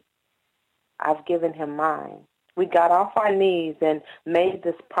loyalty. I've given him mine. We got off our knees and made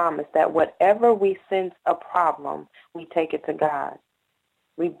this promise that whatever we sense a problem, we take it to God.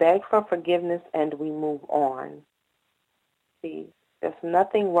 We beg for forgiveness and we move on. See, there's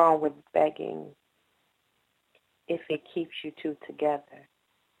nothing wrong with begging if it keeps you two together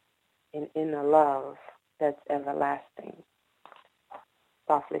and in a love that's everlasting.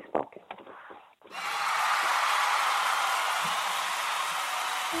 Softly spoken.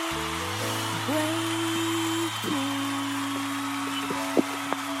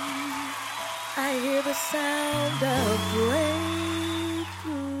 I hear the sound of breakthrough.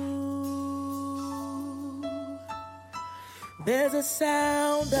 There's a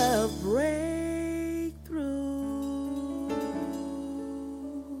sound of breakthrough.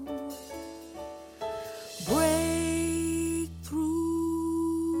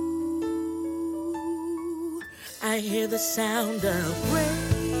 I hear the sound of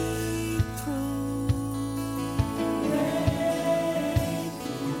breakthrough.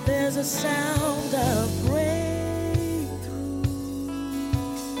 There's a sound of breakthrough.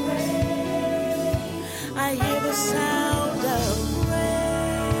 I hear the sound of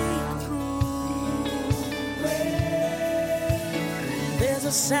breakthrough. There's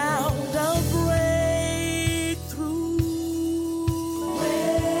a sound of breakthrough.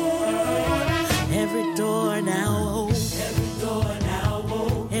 Every door now open. Every door now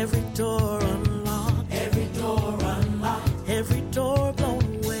open. Every door unlocked. Every door unlocked. Every door blown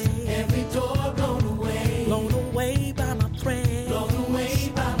away. Every door blown away. Blown away by my prayer. Blown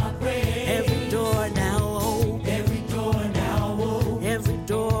away by my prayer. Every door now open. Every door now open. Every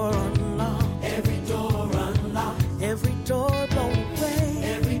door unlocked. Every door unlocked. Every door blown away.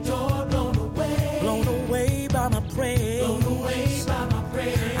 Every door blown away. Blown away by my prayer. Blown away by my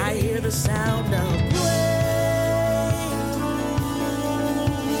prayer. I hear the sound of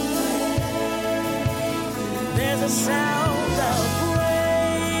the sound of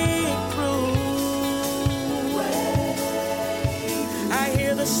breakthrough. I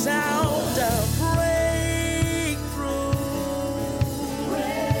hear the sound of breakthrough.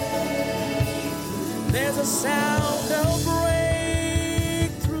 There's a sound of breakthrough.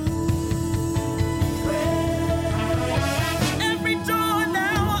 Every door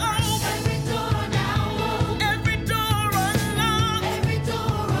now open. Every door now open. Every door unlocked. Every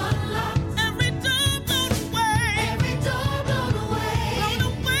door unlocked. Every door blown away. Every door blown away. Blown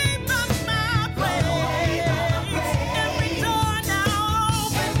away by my praise. Every door now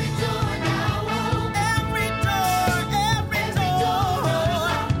open. Every door now open. Every door. Every door.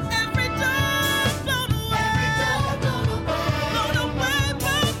 Every door blown away. Blown away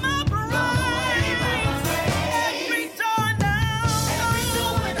by my praise. Every door now. Every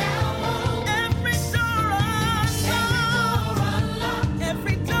door now open. Every door unlocked.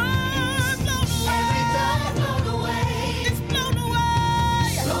 Every door blown away. It's blown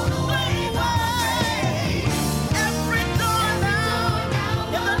away. Blown away. Every door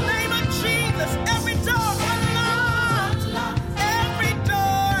now. In the name of Jesus. Every door unlocked. Every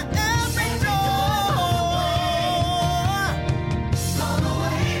door. Every door. Blown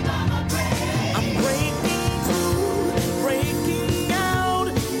away by my praise. I'm breaking through, breaking out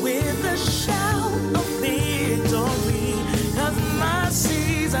with a shout of victory. 'Cause my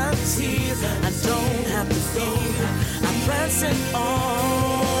season's here. I don't have to fear. I'm pressing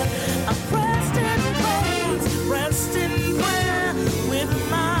on. I'm pressed in praise, pressed in prayer with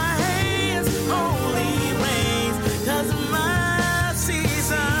my hands only raised. 'Cause my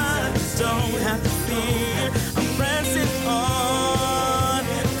season don't have to fear. I'm pressing on.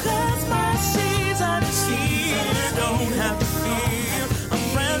 'Cause my season's here. Don't have to fear. I'm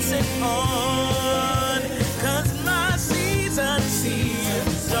pressing on. 'Cause my season's here.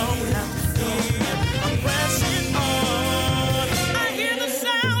 Don't have to fear. I'm pressing on. I hear the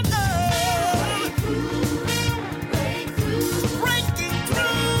sound of breaking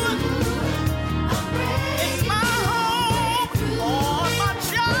through. It's my home, on my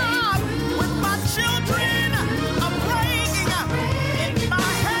job, with my children. I'm breaking in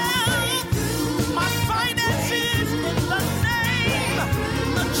my health, my finances, in the name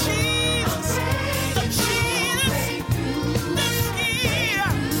of Jesus. The Jesus.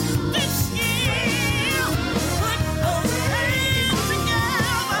 This year, put those hands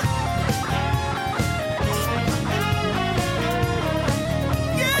together.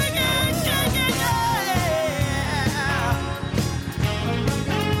 Yeah.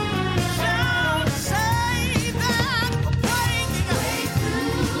 Shout, say that we're breaking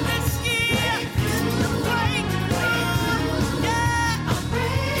this year. We're breaking through.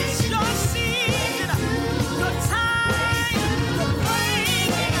 Yeah, it's your season, your time. We're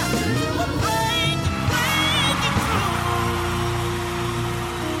breaking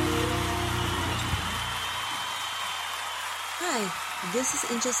Hi, this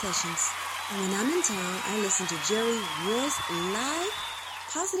is Angel Sessions, and when I'm in town, I listen to Jerry Royce live,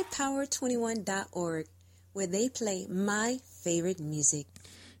 positivepower21.org, where they play my favorite music.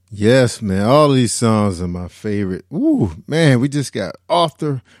 Yes, man. All these songs are my favorite. Ooh, man, we just got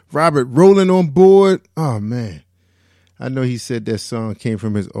author Robert Rowland on board. Oh, man. I know he said that song came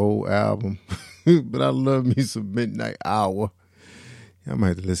from his old album, but I love me some Midnight Hour. I might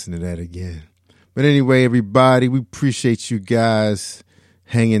have to listen to that again. But anyway, everybody, we appreciate you guys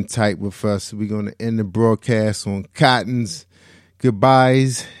hanging tight with us. We're going to end the broadcast on Cotton's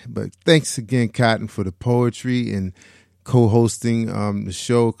goodbyes. But thanks again, Cotton, for the poetry and co-hosting the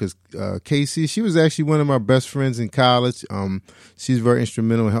show, because Casey. She was actually one of my best friends in college. She's very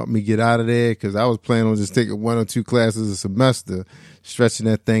instrumental in helping me get out of there because I was planning on just taking 1 or 2 classes a semester, stretching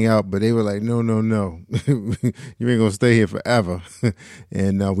that thing out. But they were like, no. You ain't going to stay here forever.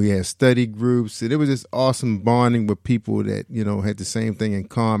 And we had study groups. And it was just awesome bonding with people that, you know, had the same thing in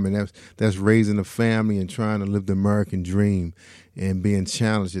common. That's raising a family and trying to live the American dream and being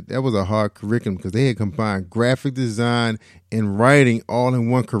challenged. That was a hard curriculum because they had combined graphic design and writing all in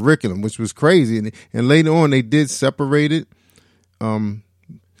one curriculum, which was crazy. And later on, they did separate it. I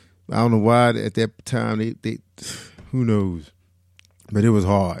don't know why at that time they who knows, but it was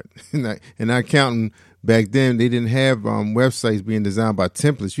hard. And not counting back then, they didn't have websites being designed by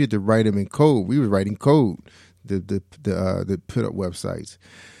templates. You had to write them in code. We were writing code to put up websites.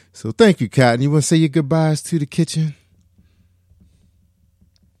 So thank you, Cotton. You want to say your goodbyes to the kitchen?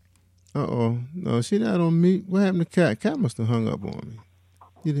 Uh-oh. No, she not on me. What happened to Kat? Kat must have hung up on me.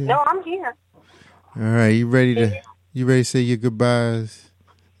 You did? No, I'm here. All right, you ready to say your goodbyes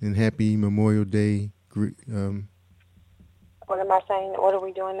and happy Memorial Day? What am I saying? What are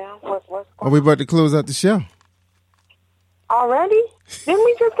we doing now? What's Are we about to close out the show? Already? Didn't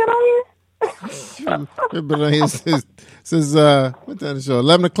we just get on here? We've been on here since what time the show?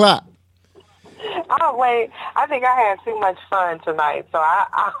 11 o'clock. Oh, wait. I think I had too much fun tonight. So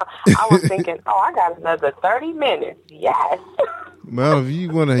I was thinking, I got another 30 minutes. Yes. Well, if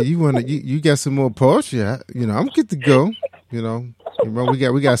you got some more poetry, I'm good to go.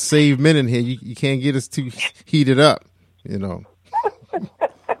 We got saved men in here. You can't get us too heated up, No.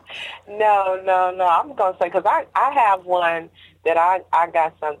 I'm going to say, because I have one that I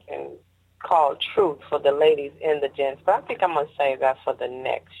got something called Truth for the ladies and the gents, but I think I'm going to save that for the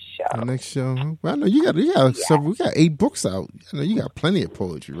next show. The next show? Well, I know you got several. We got 8 books out. I know you got plenty of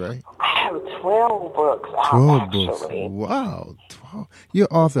poetry, right? I have 12 books out, 12 actually. books. Wow. 12. You're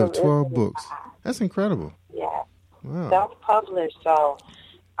author of 12 books. That's incredible. Yeah. Wow. Self-published, so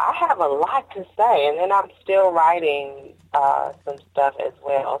I have a lot to say, and then I'm still writing some stuff as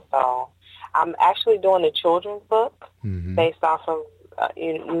well. So I'm actually doing a children's book based off of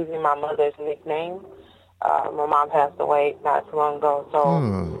using my mother's nickname. My mom passed away not too long ago,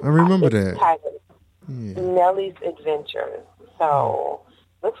 so I remember that. Titled Nellie's Adventures. So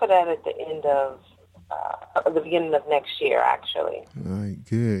look for that at the end of the beginning of next year, actually. All right,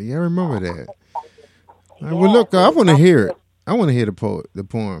 good. Yeah, I remember that. All right, well, look, I want to hear it. I want to hear the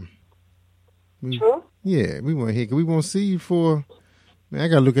poem. True? Yeah, we want to hear. We won't see you for. Man, I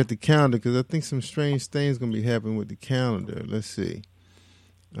gotta look at the calendar because I think some strange things gonna be happening with the calendar. Let's see.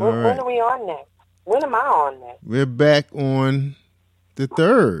 When are we on next? When am I on next? We're back on the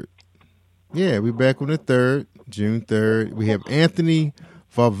 3rd. Yeah, we're back on the 3rd, June 3rd. We have Anthony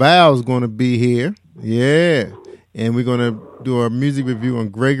Farval's going to be here. Yeah. And we're going to do our music review on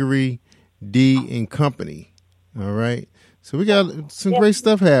Gregory D. and Company. All right. So we got some great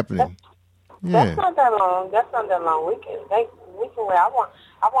stuff happening. That's not that long. We can wait.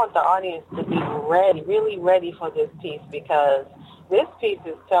 I want the audience to be ready, really ready for this piece, because this piece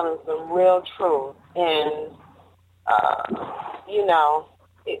is telling some real truth, and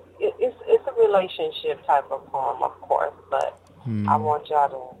it's a relationship type of poem, of course, but I want y'all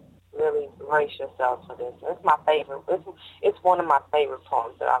to really brace yourselves for this. It's my favorite. It's one of my favorite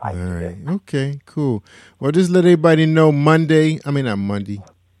poems that I like to do. Okay, cool. Well, just let everybody know Monday. I mean, not Monday.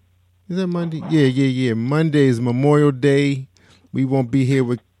 Is that Monday? Yeah. Monday is Memorial Day. We won't be here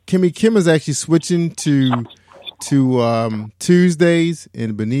with Kimmy. Kim is actually switching to Tuesdays,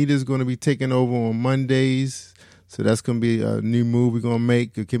 and Benita's going to be taking over on Mondays. So that's going to be a new move we're going to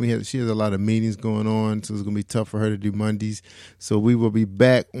make. Kimmy she has a lot of meetings going on, so it's going to be tough for her to do Mondays. So we will be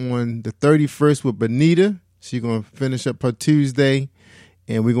back on the 31st with Benita. She's going to finish up her Tuesday,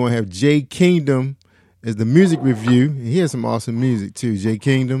 and we're going to have Jay Kingdom as the music review. And he has some awesome music too, Jay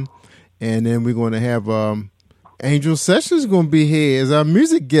Kingdom. And then we're going to have Angel Sessions going to be here as our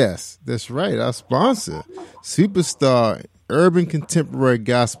music guest. That's right, our sponsor, superstar, urban contemporary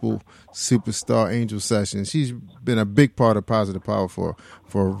gospel superstar Angel Sessions. She's been a big part of Positive Power for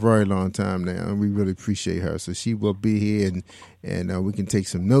a very long time now, and we really appreciate her. So she will be here, and we can take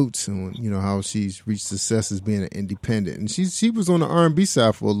some notes on how she's reached success as being an independent. And she was on the R&B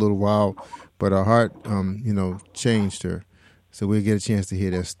side for a little while, but her heart changed her. So we'll get a chance to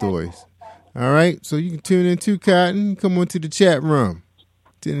hear their stories. All right, so you can tune in too, Cotton. Come on to the chat room,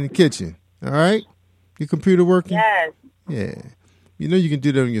 in the kitchen. All right, your computer working? Yes. Yeah. You can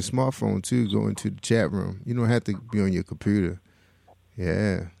do that on your smartphone too. Go into the chat room. You don't have to be on your computer.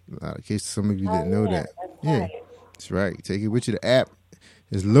 Yeah, in case some of you didn't know that. Yeah, that's right. Take it with you. The app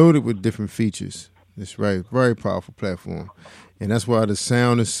is loaded with different features. That's right. Very powerful platform. And that's why the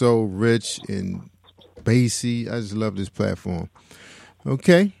sound is so rich and bassy. I just love this platform.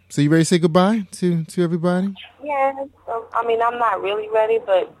 Okay. So you ready to say goodbye to everybody? Yeah. I mean, I'm not really ready,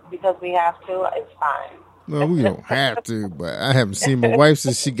 but because we have to, it's fine. Well, we don't have to, but I haven't seen my wife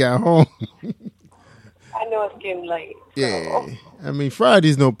since she got home. I know it's getting late. So. Yeah. I mean,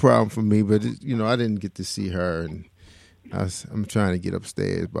 Friday's no problem for me, but, I didn't get to see her, and I'm trying to get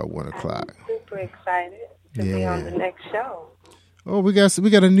upstairs by 1 o'clock. I'm super excited to be on the next show. Oh, we got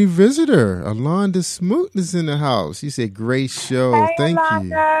a new visitor. Alonda Smoot is in the house. She said, great show. Hey, Thank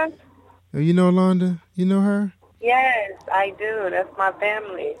Alonda. you. Oh, you know Alonda? You know her? Yes, I do. That's my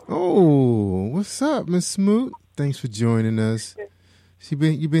family. Oh, what's up, Miss Smoot? Thanks for joining us. You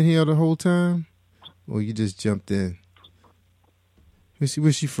been here the whole time? Or you just jumped in?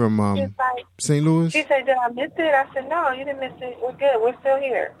 Where's she from? St. Louis? She said, did I miss it? I said, no, you didn't miss it. We're good. We're still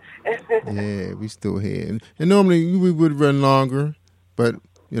here. Yeah, we still here. And normally we would run longer, but,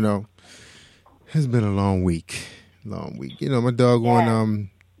 it's been a long week. My doggone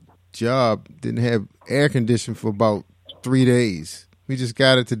job didn't have air conditioning for about 3 days. We just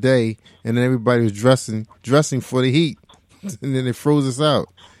got it today, and then everybody was dressing for the heat, and then it froze us out.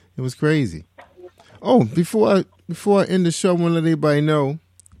 It was crazy. Oh, before I end the show, I want to let everybody know, in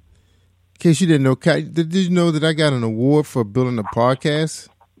case you didn't know, did you know that I got an award for building a podcast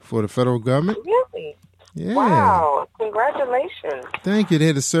for the federal government? Really? Yeah. Wow. Congratulations. Thank you. They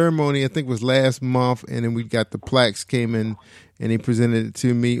had a ceremony, I think it was last month, and then we got the plaques came in, and they presented it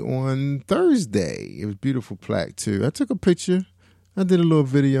to me on Thursday. It was a beautiful plaque, too. I took a picture. I did a little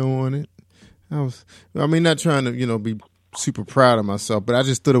video on it. Not trying to, be super proud of myself, but I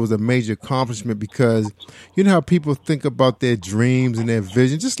just thought it was a major accomplishment because you know how people think about their dreams and their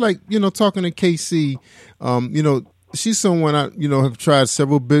vision. Just like, talking to KC, she's someone I, have tried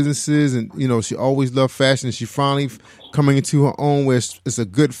several businesses and, she always loved fashion and she finally coming into her own where it's a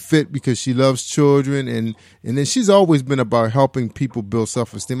good fit because she loves children and then she's always been about helping people build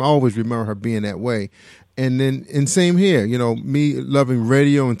self-esteem. I always remember her being that way. And same here, me loving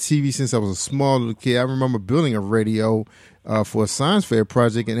radio and TV since I was a small little kid. I remember building a radio for a science fair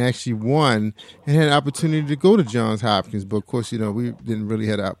project and actually won and had an opportunity to go to Johns Hopkins. But of course, we didn't really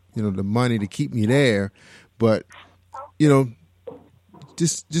have, the money to keep me there. But,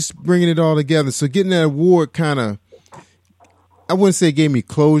 just bringing it all together. So getting that award kind of, I wouldn't say it gave me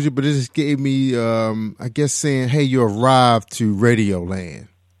closure, but it just gave me, I guess, saying, hey, you arrived to Radio Land,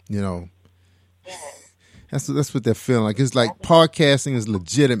 That's what they're feeling like. It's like podcasting is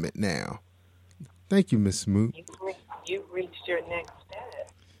legitimate now. Thank you, Miss Smoot. You've reached your next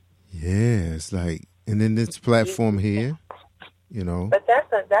step. Yeah, it's like, and then this platform here, But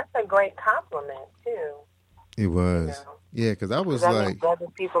that's a great compliment too. It was, yeah, because I was like, other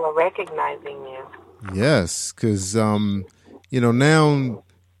people are recognizing you. Yes, because now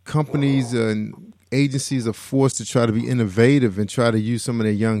companies and agencies are forced to try to be innovative and try to use some of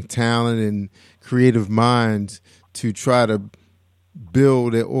their young talent and creative minds to try to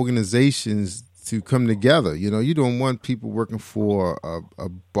build their organizations to come together. You don't want people working for a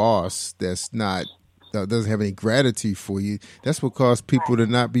boss that doesn't have any gratitude for you. That's what causes people to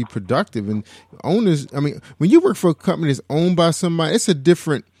not be productive. And owners, when you work for a company that's owned by somebody, it's a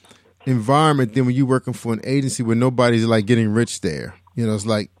different environment than when you're working for an agency where nobody's like getting rich there. It's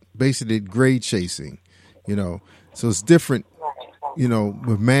like basically grade chasing, so it's different,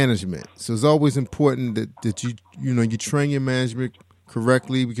 with management. So it's always important that you train your management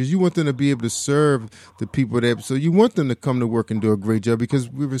correctly because you want them to be able to serve the people there. So you want them to come to work and do a great job because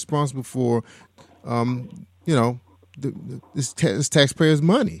we're responsible for, this taxpayers'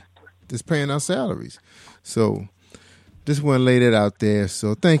 money that's paying our salaries. So just want to lay that out there.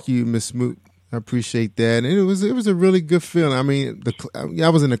 So thank you, Miss Smoot. I appreciate that. And it was a really good feeling. I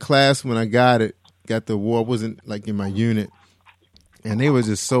was in a class when I got the award. I wasn't like in my unit. And they were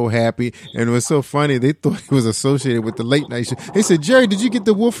just so happy. And it was so funny. They thought it was associated with the late night show. They said, Jerry, did you get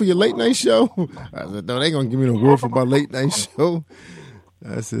the award for your late night show? I said, no, they going to give me an award for my late night show.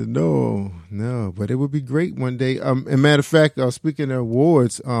 I said, no. But it would be great one day. And matter of fact, speaking of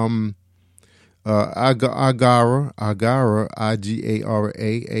awards, Agara,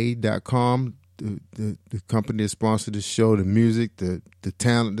 IGARA.com, the company that sponsored the show, the music, the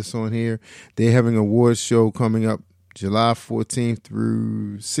talent that's on here. They're having an awards show coming up July 14th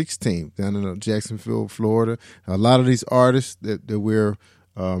through 16th down in Jacksonville, Florida. A lot of these artists that we're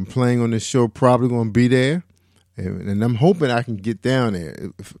playing on this show probably going to be there. And I'm hoping I can get down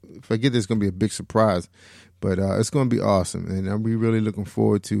there. If I get there, it's going to be a big surprise. But it's going to be awesome. And I'm really looking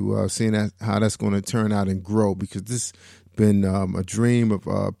forward to seeing how that's going to turn out and grow because this has been a dream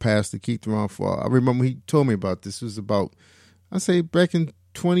of Pastor Keith Ron. I remember he told me about this. It was about, I say back in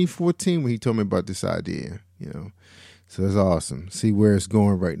 2014 when he told me about this idea, So it's awesome. See where it's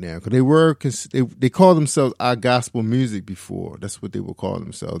going right now. Because they called themselves Our Gospel Music before. That's what they would call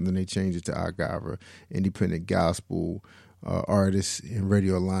themselves. And then they changed it to Our Gava, Independent Gospel Artists and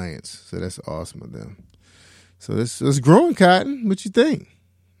Radio Alliance. So that's awesome of them. So it's growing, Cotton. What you think?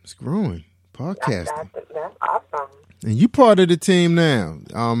 It's growing. Podcasting. That's awesome. And you part of the team now.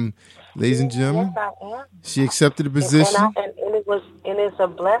 Ladies and gentlemen. Yes, I am. She accepted the position. And it's a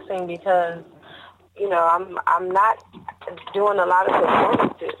blessing because, I'm not doing a lot of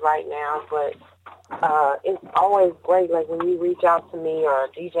performances right now, but it's always great. Like when you reach out to me, or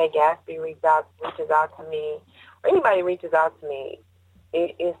DJ Gatsby reaches out to me, or anybody reaches out to me,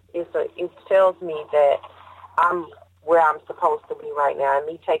 it tells me that I'm where I'm supposed to be right now, and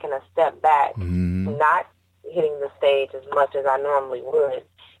me taking a step back, not hitting the stage as much as I normally would,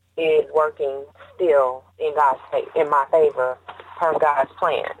 is working still in my favor, per God's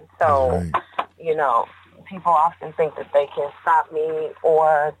plan. So, people often think that they can stop me,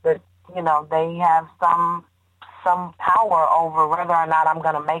 or that they have some power over whether or not I'm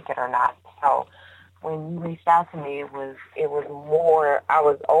going to make it or not. So when you reached out to me, it was more. I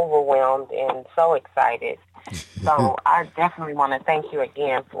was overwhelmed and so excited. So I definitely want to thank you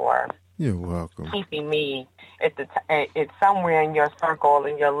again for. You're welcome. Keeping me at somewhere in your circle,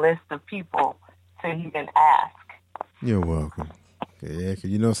 in your list of people to even ask. You're welcome. Yeah,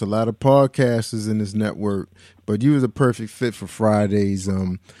 because it's a lot of podcasters in this network, but you was a perfect fit for Fridays.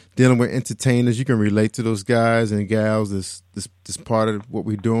 Dealing with entertainers, you can relate to those guys and gals. This part of what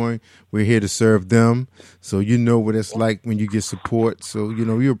we're doing. We're here to serve them, so you know what it's like when you get support. So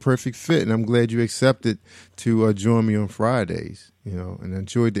you're a perfect fit, and I'm glad you accepted to join me on Fridays. And I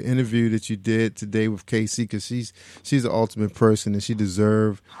enjoyed the interview that you did today with Casey, because she's the ultimate person, and she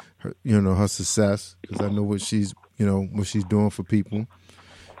deserved her her success, because I know what she's what she's doing for people.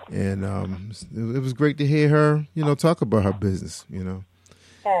 And it was great to hear her, talk about her business,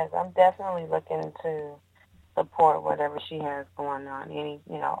 Yes, I'm definitely looking to support whatever she has going on,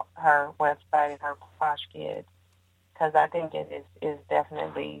 her website and her Posh Kids, because I think it is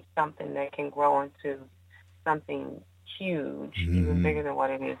definitely something that can grow into something huge, even bigger than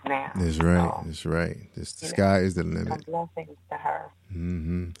what it is now. That's right. So, that's right. The sky is the limit. Blessings to her.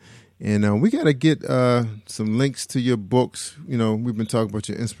 And we got to get some links to your books. We've been talking about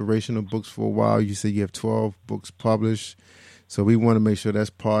your inspirational books for a while. You say you have 12 books published. So we want to make sure that's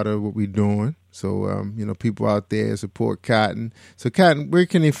part of what we're doing. So, people out there support Cotton. So, Cotton, where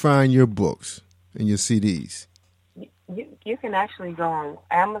can they find your books and your CDs? You can actually go on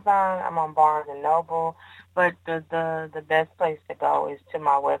Amazon. I'm on Barnes & Noble. But the best place to go is to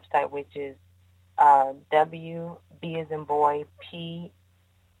my website, which is WB as in boy,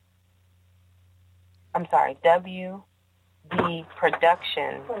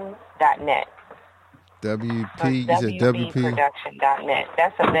 WBproduction.net. WP, you said WP? WBproduction.net.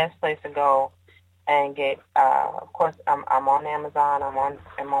 That's the best place to go and get, of course, I'm on Amazon, I'm on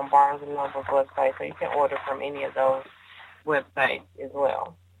Barnes & Noble's website, so you can order from any of those websites as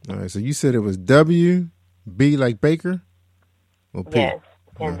well. All right, so you said it was WB like Baker? Or P? Yes,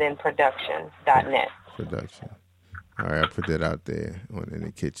 and then production.net. Production. All right, I put that out there in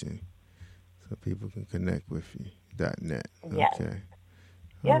the kitchen so people can connect with you. .net. Yes. Okay.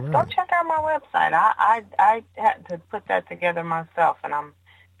 Yes, right. Go check out my website. I had to put that together myself, and I'm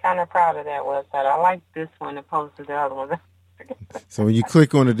kind of proud of that website. I like this one opposed to the other one. So when you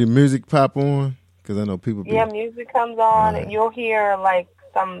click on it, the music pop on? Because I know people. Music comes on. Right. You'll hear like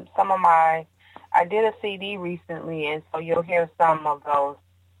some of my. I did a CD recently, and so you'll hear some of those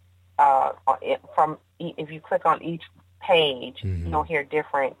from. If you click on each page, you'll hear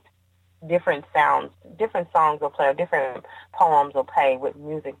different sounds, different songs will play, or different poems will play with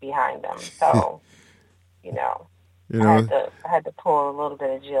music behind them. So, I had to pull a little bit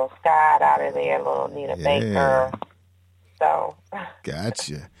of Jill Scott out of there, a little Nita Baker. So.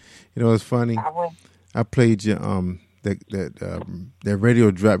 Gotcha. It's funny. I played your that radio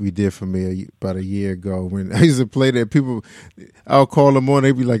drop you did for me about a year ago. When I used to play that, people, I'll call them on,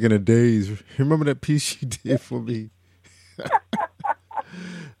 they'd be like in a daze. Remember that piece you did for me?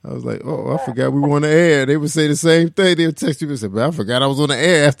 I was like, oh, I forgot we were on the air. They would say the same thing. They would text you and say, but I forgot I was on the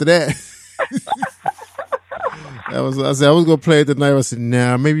air after that. I said, I was going to play it tonight. I said,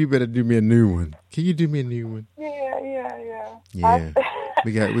 nah, maybe you better do me a new one. Can you do me a new one? Yeah.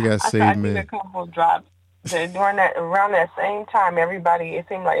 We got saved, man. I did a couple of drops. Around that same time, it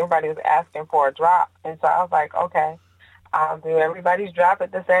seemed like everybody was asking for a drop. And so I was like, okay, I'll do everybody's drop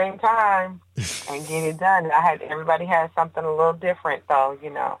at the same time and get it done. Everybody has something a little different, though, you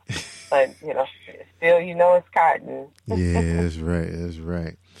know. But, you know, still, you know, it's cotton. Yeah, that's right. That's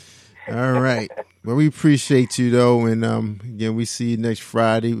right. All right. Well, we appreciate you, though. And, again, we see you next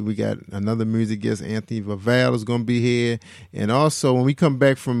Friday. We got another music guest. Anthony Vaval is going to be here. And also, when we come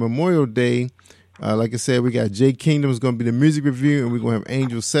back from Memorial Day, like I said, we got Jay Kingdom is going to be the music review, and we're going to have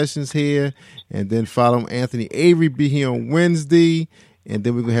Angel Sessions here. And then follow Anthony Avery be here on Wednesday. And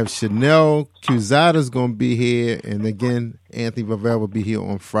then we're going to have Chanel Cusada is going to be here. And again, Anthony Vavel will be here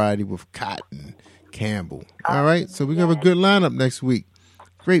on Friday with Cotton Campbell. All right? So we're going to have a good lineup next week.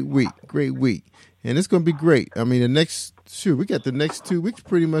 Great week. And it's going to be great. I mean, we got the next 2 weeks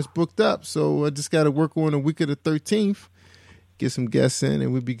pretty much booked up. So I just got to work on the week of the 13th, get some guests in,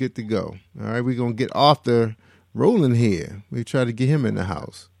 and we'll be good to go. All right? We're going to get Arthur rolling here. We try to get him in the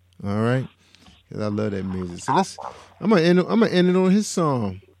house. All right? Because I love that music. So I'm gonna end it on his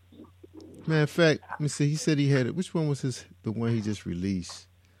song. Matter of fact, let me see. He said he had it. Which one was the one he just released?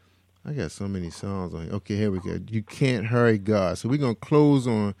 I got so many songs on here. Okay, here we go. You Can't Hurry God. So we're gonna close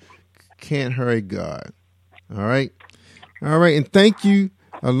on Can't Hurry God. All right. And thank you,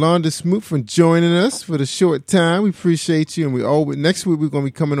 Alonda Smoot, for joining us for the short time. We appreciate you. And next week we're gonna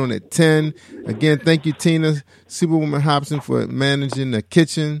be coming on at 10. Again, thank you, Tina Superwoman Hobson, for managing the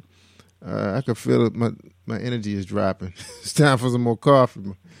kitchen. I can feel it. My energy is dropping. It's time for some more coffee.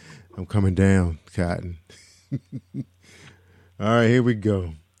 I'm coming down, Cotton. All right, here we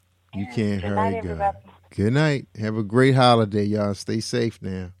go. You Can't Hurry God. Good night. Have a great holiday, y'all. Stay safe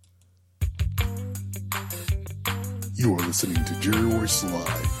now. You are listening to Jerry Royce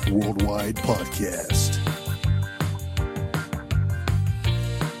Live Worldwide Podcast.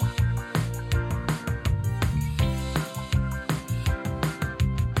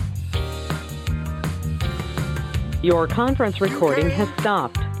 Your conference recording has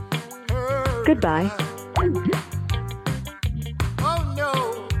stopped. Goodbye. Oh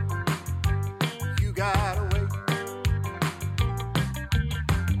no, you gotta wait.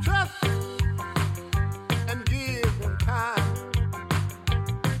 Trust and give them time.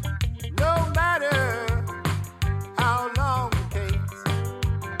 No matter how long it takes.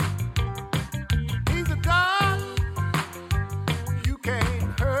 He's a God, you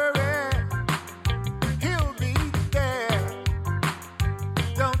can't hurry. He'll be there.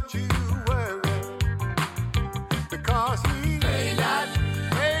 Don't you worry. Because he may not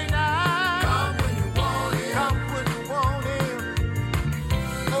come when you want him.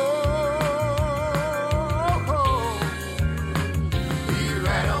 Oh, he's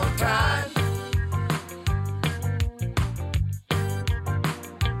right on time.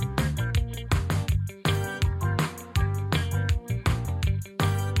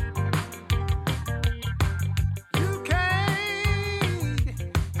 You can't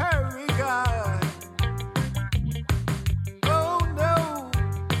hurry God. Oh no,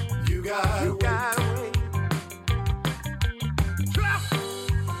 you gotta wait. Trust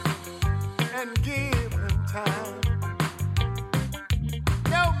and give him time.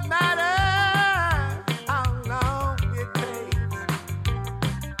 No matter how long it takes.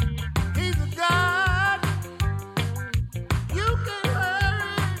 He's a God. You can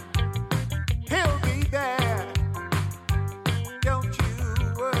hurry. He'll be there. Don't you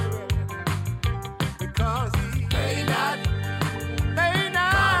worry. Because he may not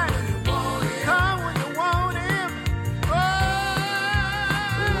come when you want him. Oh,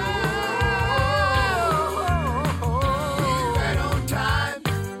 he's right on time.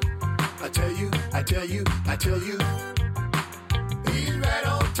 I tell you, he's right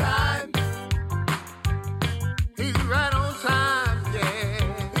on time. He's right on time,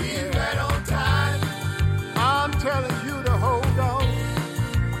 yeah. He's right on time. I'm telling you to hold on.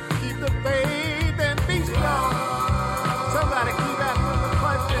 Keep the faith and be strong. Somebody keep asking the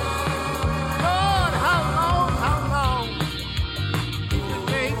question, Lord, how long? You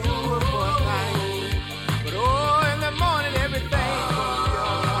may do it for a night, but oh, in the morning everything's gonna be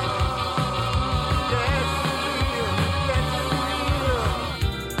alright. Yes, it will.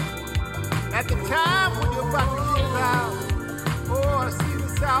 At the time when you're about to give out, oh, to see the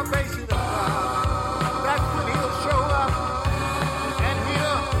salvation of God, that's when he'll show up and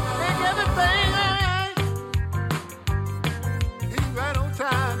he'll make everything alright. He's right on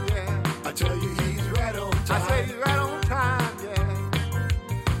time, yeah. I tell you, he's right on time. I say he's right on time,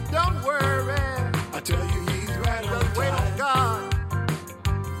 yeah. Don't worry. I tell you, he's right on time. Just wait on God.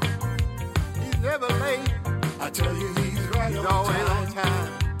 He's never late. I tell you, he's right on time. He's always on time.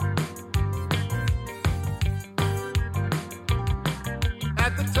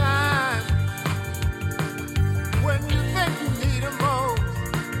 At the time when you think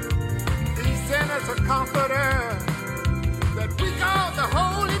us a comforter that we call the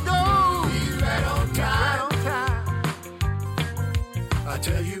Holy Ghost. He's right on time. I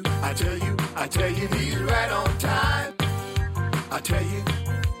tell you, he's right on time. I tell you,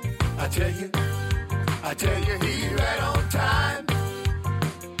 he's right on time.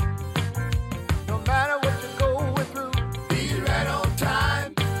 No matter what you're going through, he's right on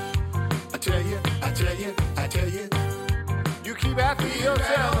time. I tell you, you keep asking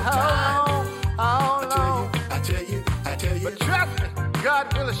yourself how long. I tell you, but trust me,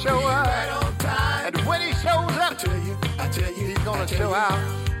 God will show up. Right on time. And when He shows up, I tell you, He's gonna show out.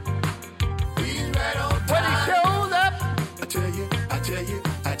 He's right on time. When He shows up, I tell you,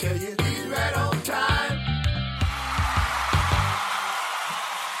 He's right on time.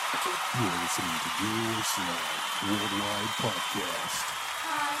 You are listening to Jerry Royce Live Worldwide Podcast.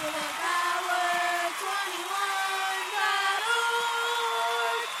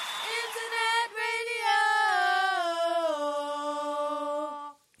 PositivePower21.org, Internet radio.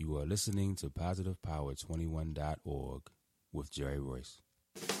 You are listening to PositivePower21.org with Jerry Royce.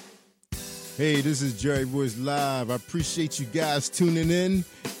 Hey, this is Jerry Royce Live. I appreciate you guys tuning in,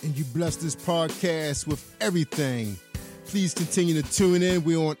 and you bless this podcast with everything. Please continue to tune in.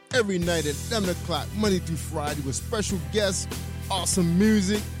 We're on every night at 11 o'clock, Monday through Friday, with special guests, awesome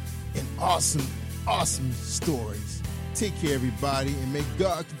music, and awesome stories. Take care, everybody, and may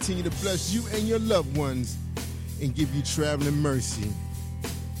God continue to bless you and your loved ones and give you traveling mercy.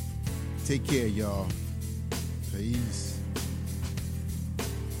 Take care, y'all. Peace.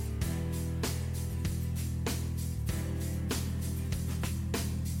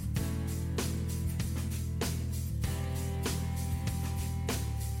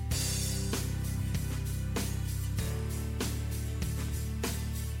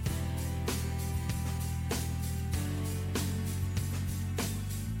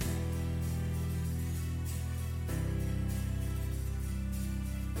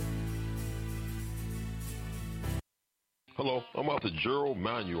 Hello, I'm Arthur Gerald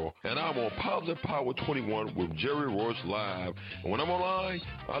Manuel, and I'm on Positive Power 21 with Jerry Royce Live. And when I'm online,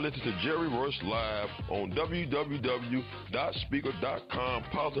 I listen to Jerry Royce Live on www.speaker.com,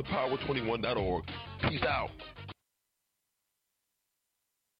 positivepower21.org. Peace out.